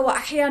زارك،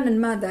 وأحيانا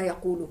ماذا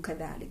يقول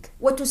كذلك،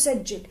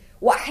 وتسجل،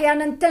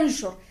 وأحيانا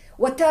تنشر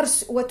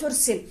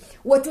وترسل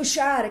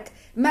وتشارك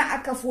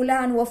معك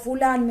فلان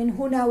وفلان من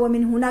هنا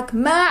ومن هناك.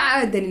 ما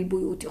عاد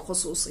للبيوت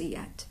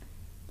خصوصيات.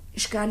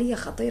 إشكالية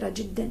خطيرة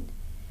جدا،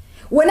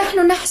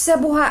 ونحن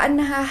نحسبها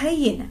أنها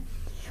هينة،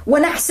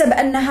 ونحسب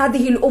أن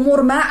هذه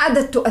الأمور ما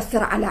عادت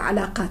تؤثر على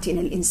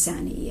علاقاتنا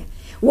الإنسانية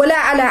ولا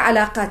على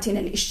علاقاتنا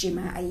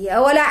الاجتماعية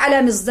ولا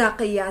على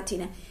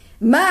مصداقياتنا.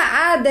 ما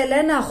عاد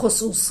لنا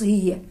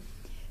خصوصية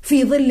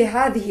في ظل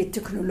هذه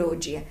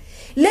التكنولوجيا.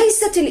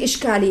 ليست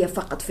الإشكالية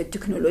فقط في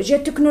التكنولوجيا.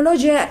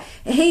 التكنولوجيا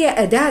هي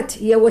أداة،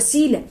 هي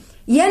وسيلة.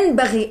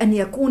 ينبغي أن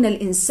يكون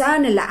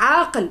الإنسان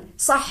العاقل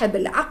صاحب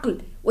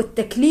العقل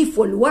والتكليف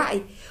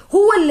والوعي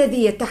هو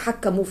الذي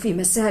يتحكم في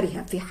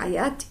مسارها في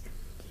حياته،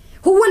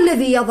 هو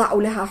الذي يضع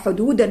لها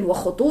حدودا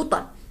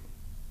وخطوطا.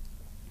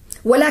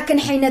 ولكن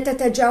حين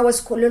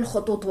تتجاوز كل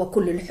الخطوط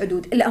وكل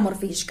الحدود الأمر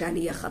فيه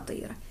إشكالية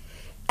خطيرة.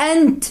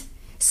 أنت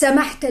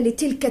سمحت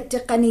لتلك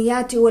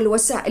التقنيات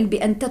والوسائل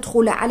بأن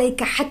تدخل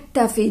عليك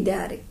حتى في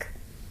دارك،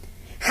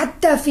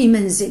 حتى في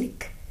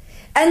منزلك،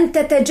 أن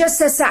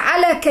تتجسس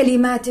على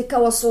كلماتك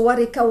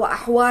وصورك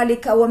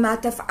وأحوالك وما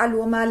تفعل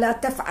وما لا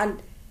تفعل.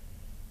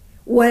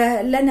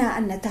 ولنا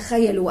أن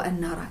نتخيل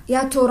وأن نرى،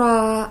 يا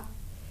ترى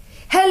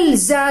هل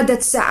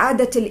زادت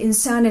سعادة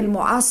الإنسان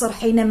المعاصر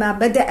حينما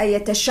بدأ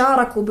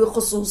يتشارك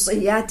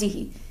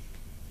بخصوصياته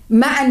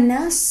مع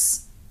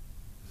الناس؟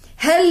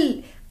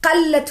 هل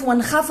قلت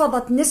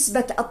وانخفضت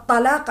نسبة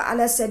الطلاق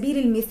على سبيل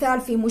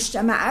المثال في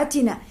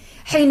مجتمعاتنا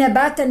حين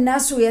بات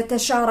الناس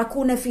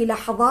يتشاركون في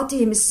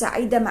لحظاتهم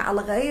السعيدة مع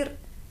الغير؟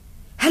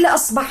 هل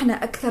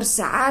أصبحنا أكثر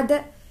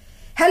سعادة؟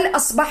 هل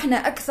أصبحنا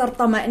أكثر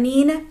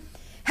طمأنينة؟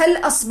 هل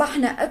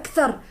أصبحنا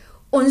أكثر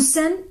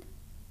أنسا؟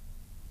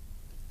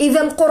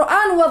 إذا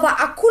القرآن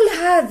وضع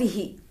كل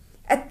هذه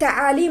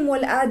التعاليم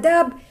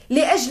والآداب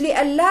لأجل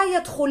أن لا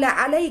يدخل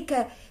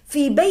عليك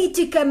في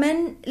بيتك من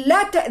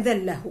لا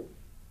تأذن له،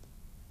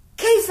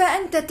 كيف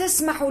أنت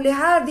تسمح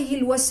لهذه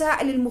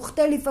الوسائل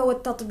المختلفة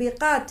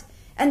والتطبيقات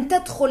أن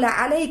تدخل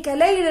عليك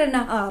ليل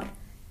نهار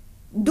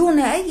دون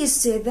أي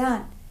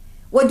استئذان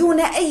ودون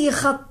أي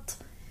خط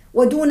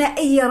ودون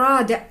أي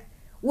رادع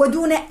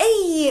ودون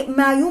أي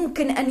ما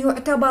يمكن أن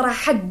يعتبر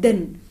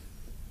حدا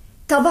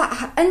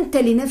تضعها أنت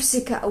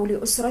لنفسك أو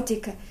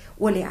لأسرتك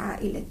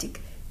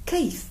ولعائلتك؟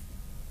 كيف؟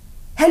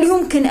 هل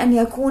يمكن أن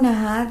يكون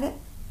هذا؟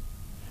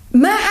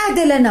 ما عاد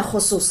لنا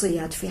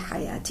خصوصيات في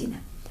حياتنا.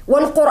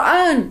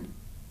 والقرآن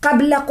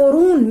قبل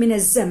قرون من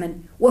الزمن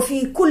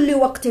وفي كل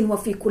وقت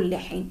وفي كل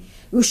حين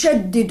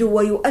يشدد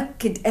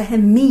ويؤكد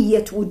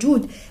أهمية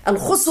وجود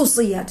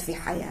الخصوصيات في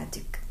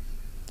حياتك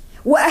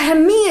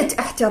وأهمية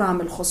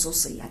احترام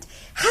الخصوصيات.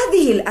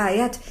 هذه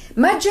الآيات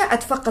ما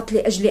جاءت فقط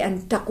لأجل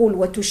أن تقول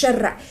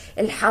وتشرع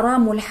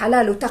الحرام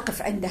والحلال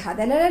وتقف عند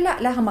هذا، لا لا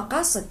لا، لها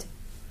مقاصد.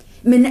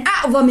 من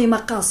أعظم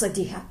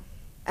مقاصدها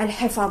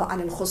الحفاظ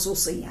على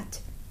الخصوصيات.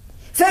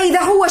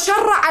 فإذا هو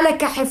شرع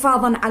لك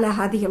حفاظا على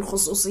هذه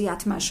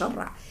الخصوصيات ما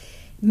شرع،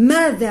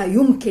 ماذا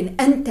يمكن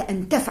أنت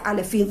أن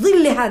تفعل في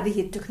ظل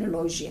هذه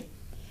التكنولوجيا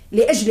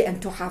لأجل أن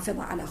تحافظ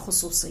على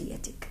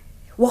خصوصيتك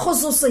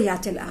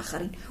وخصوصيات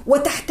الآخرين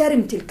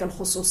وتحترم تلك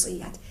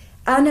الخصوصيات؟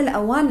 آن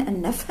الأوان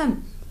أن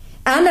نفهم،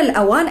 آن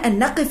الأوان أن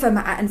نقف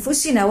مع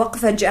أنفسنا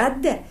وقفة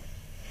جادة،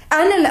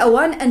 آن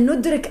الأوان أن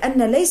ندرك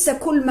أن ليس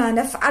كل ما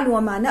نفعل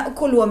وما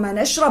نأكل وما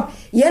نشرب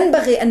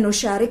ينبغي أن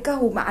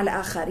نشاركه مع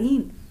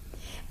الآخرين.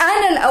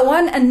 آن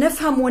الأوان أن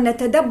نفهم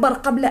ونتدبر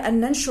قبل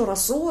أن ننشر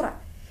صورة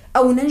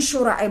أو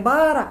ننشر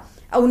عبارة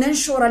أو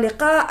ننشر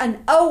لقاء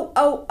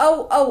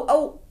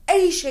أو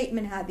أي شيء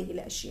من هذه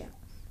الأشياء.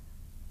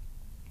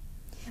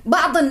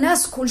 بعض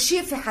الناس كل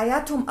شيء في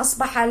حياتهم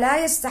أصبح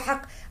لا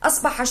يستحق،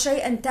 أصبح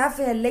شيئا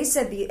تافها ليس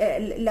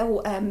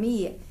له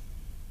أهمية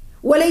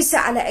وليس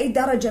على أي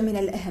درجة من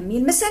الأهمية.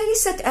 المسألة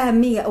ليست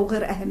أهمية أو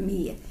غير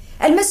أهمية،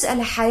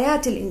 المسألة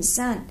حياة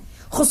الإنسان،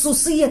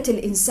 خصوصية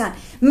الإنسان.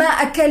 ما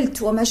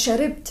أكلت وما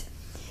شربت،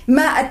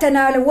 ما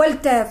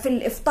تناولت في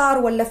الإفطار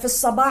ولا في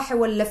الصباح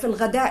ولا في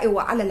الغداء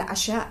وعلى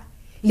العشاء،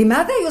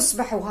 لماذا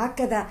يصبح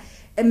هكذا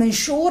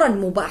منشورا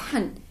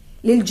مباحا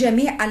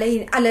للجميع،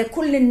 على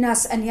كل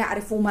الناس أن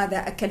يعرفوا ماذا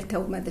أكلت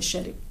وماذا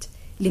شربت؟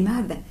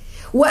 لماذا؟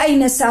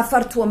 وأين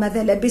سافرت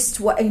وماذا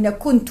لبست وأين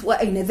كنت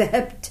وأين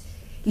ذهبت؟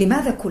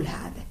 لماذا كل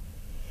هذا؟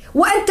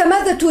 وأنت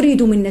ماذا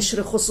تريد من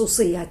نشر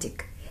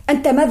خصوصياتك؟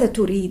 أنت ماذا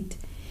تريد؟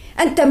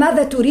 أنت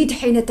ماذا تريد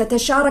حين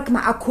تتشارك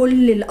مع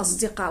كل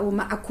الأصدقاء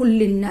ومع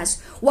كل الناس،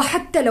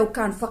 وحتى لو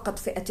كان فقط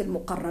فئة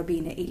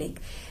المقربين إليك؟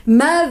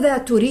 ماذا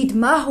تريد؟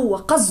 ما هو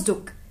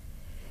قصدك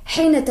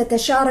حين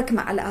تتشارك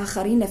مع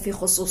الآخرين في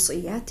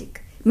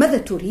خصوصياتك؟ ماذا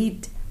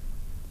تريد؟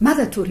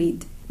 ماذا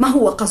تريد؟ ما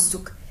هو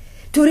قصدك؟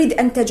 تريد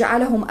أن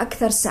تجعلهم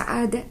أكثر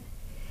سعادة؟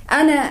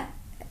 أنا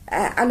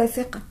على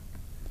ثقة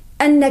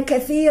أن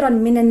كثيرا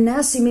من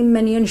الناس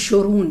ممن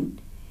ينشرون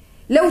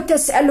لو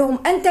تسألهم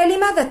أنت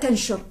لماذا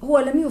تنشر، هو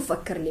لم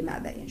يفكر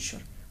لماذا ينشر،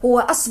 هو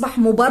أصبح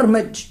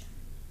مبرمج،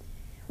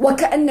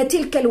 وكأن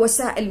تلك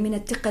الوسائل من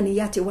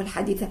التقنيات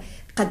والحديثة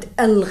قد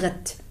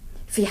ألغت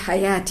في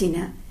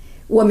حياتنا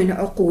ومن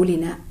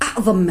عقولنا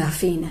أعظم ما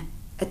فينا،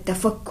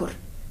 التفكر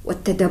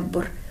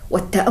والتدبر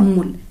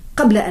والتأمل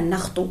قبل أن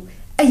نخطو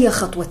أي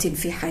خطوة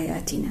في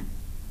حياتنا.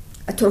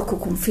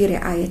 أترككم في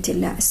رعاية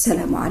الله.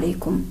 السلام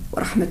عليكم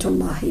ورحمة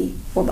الله وبركاته.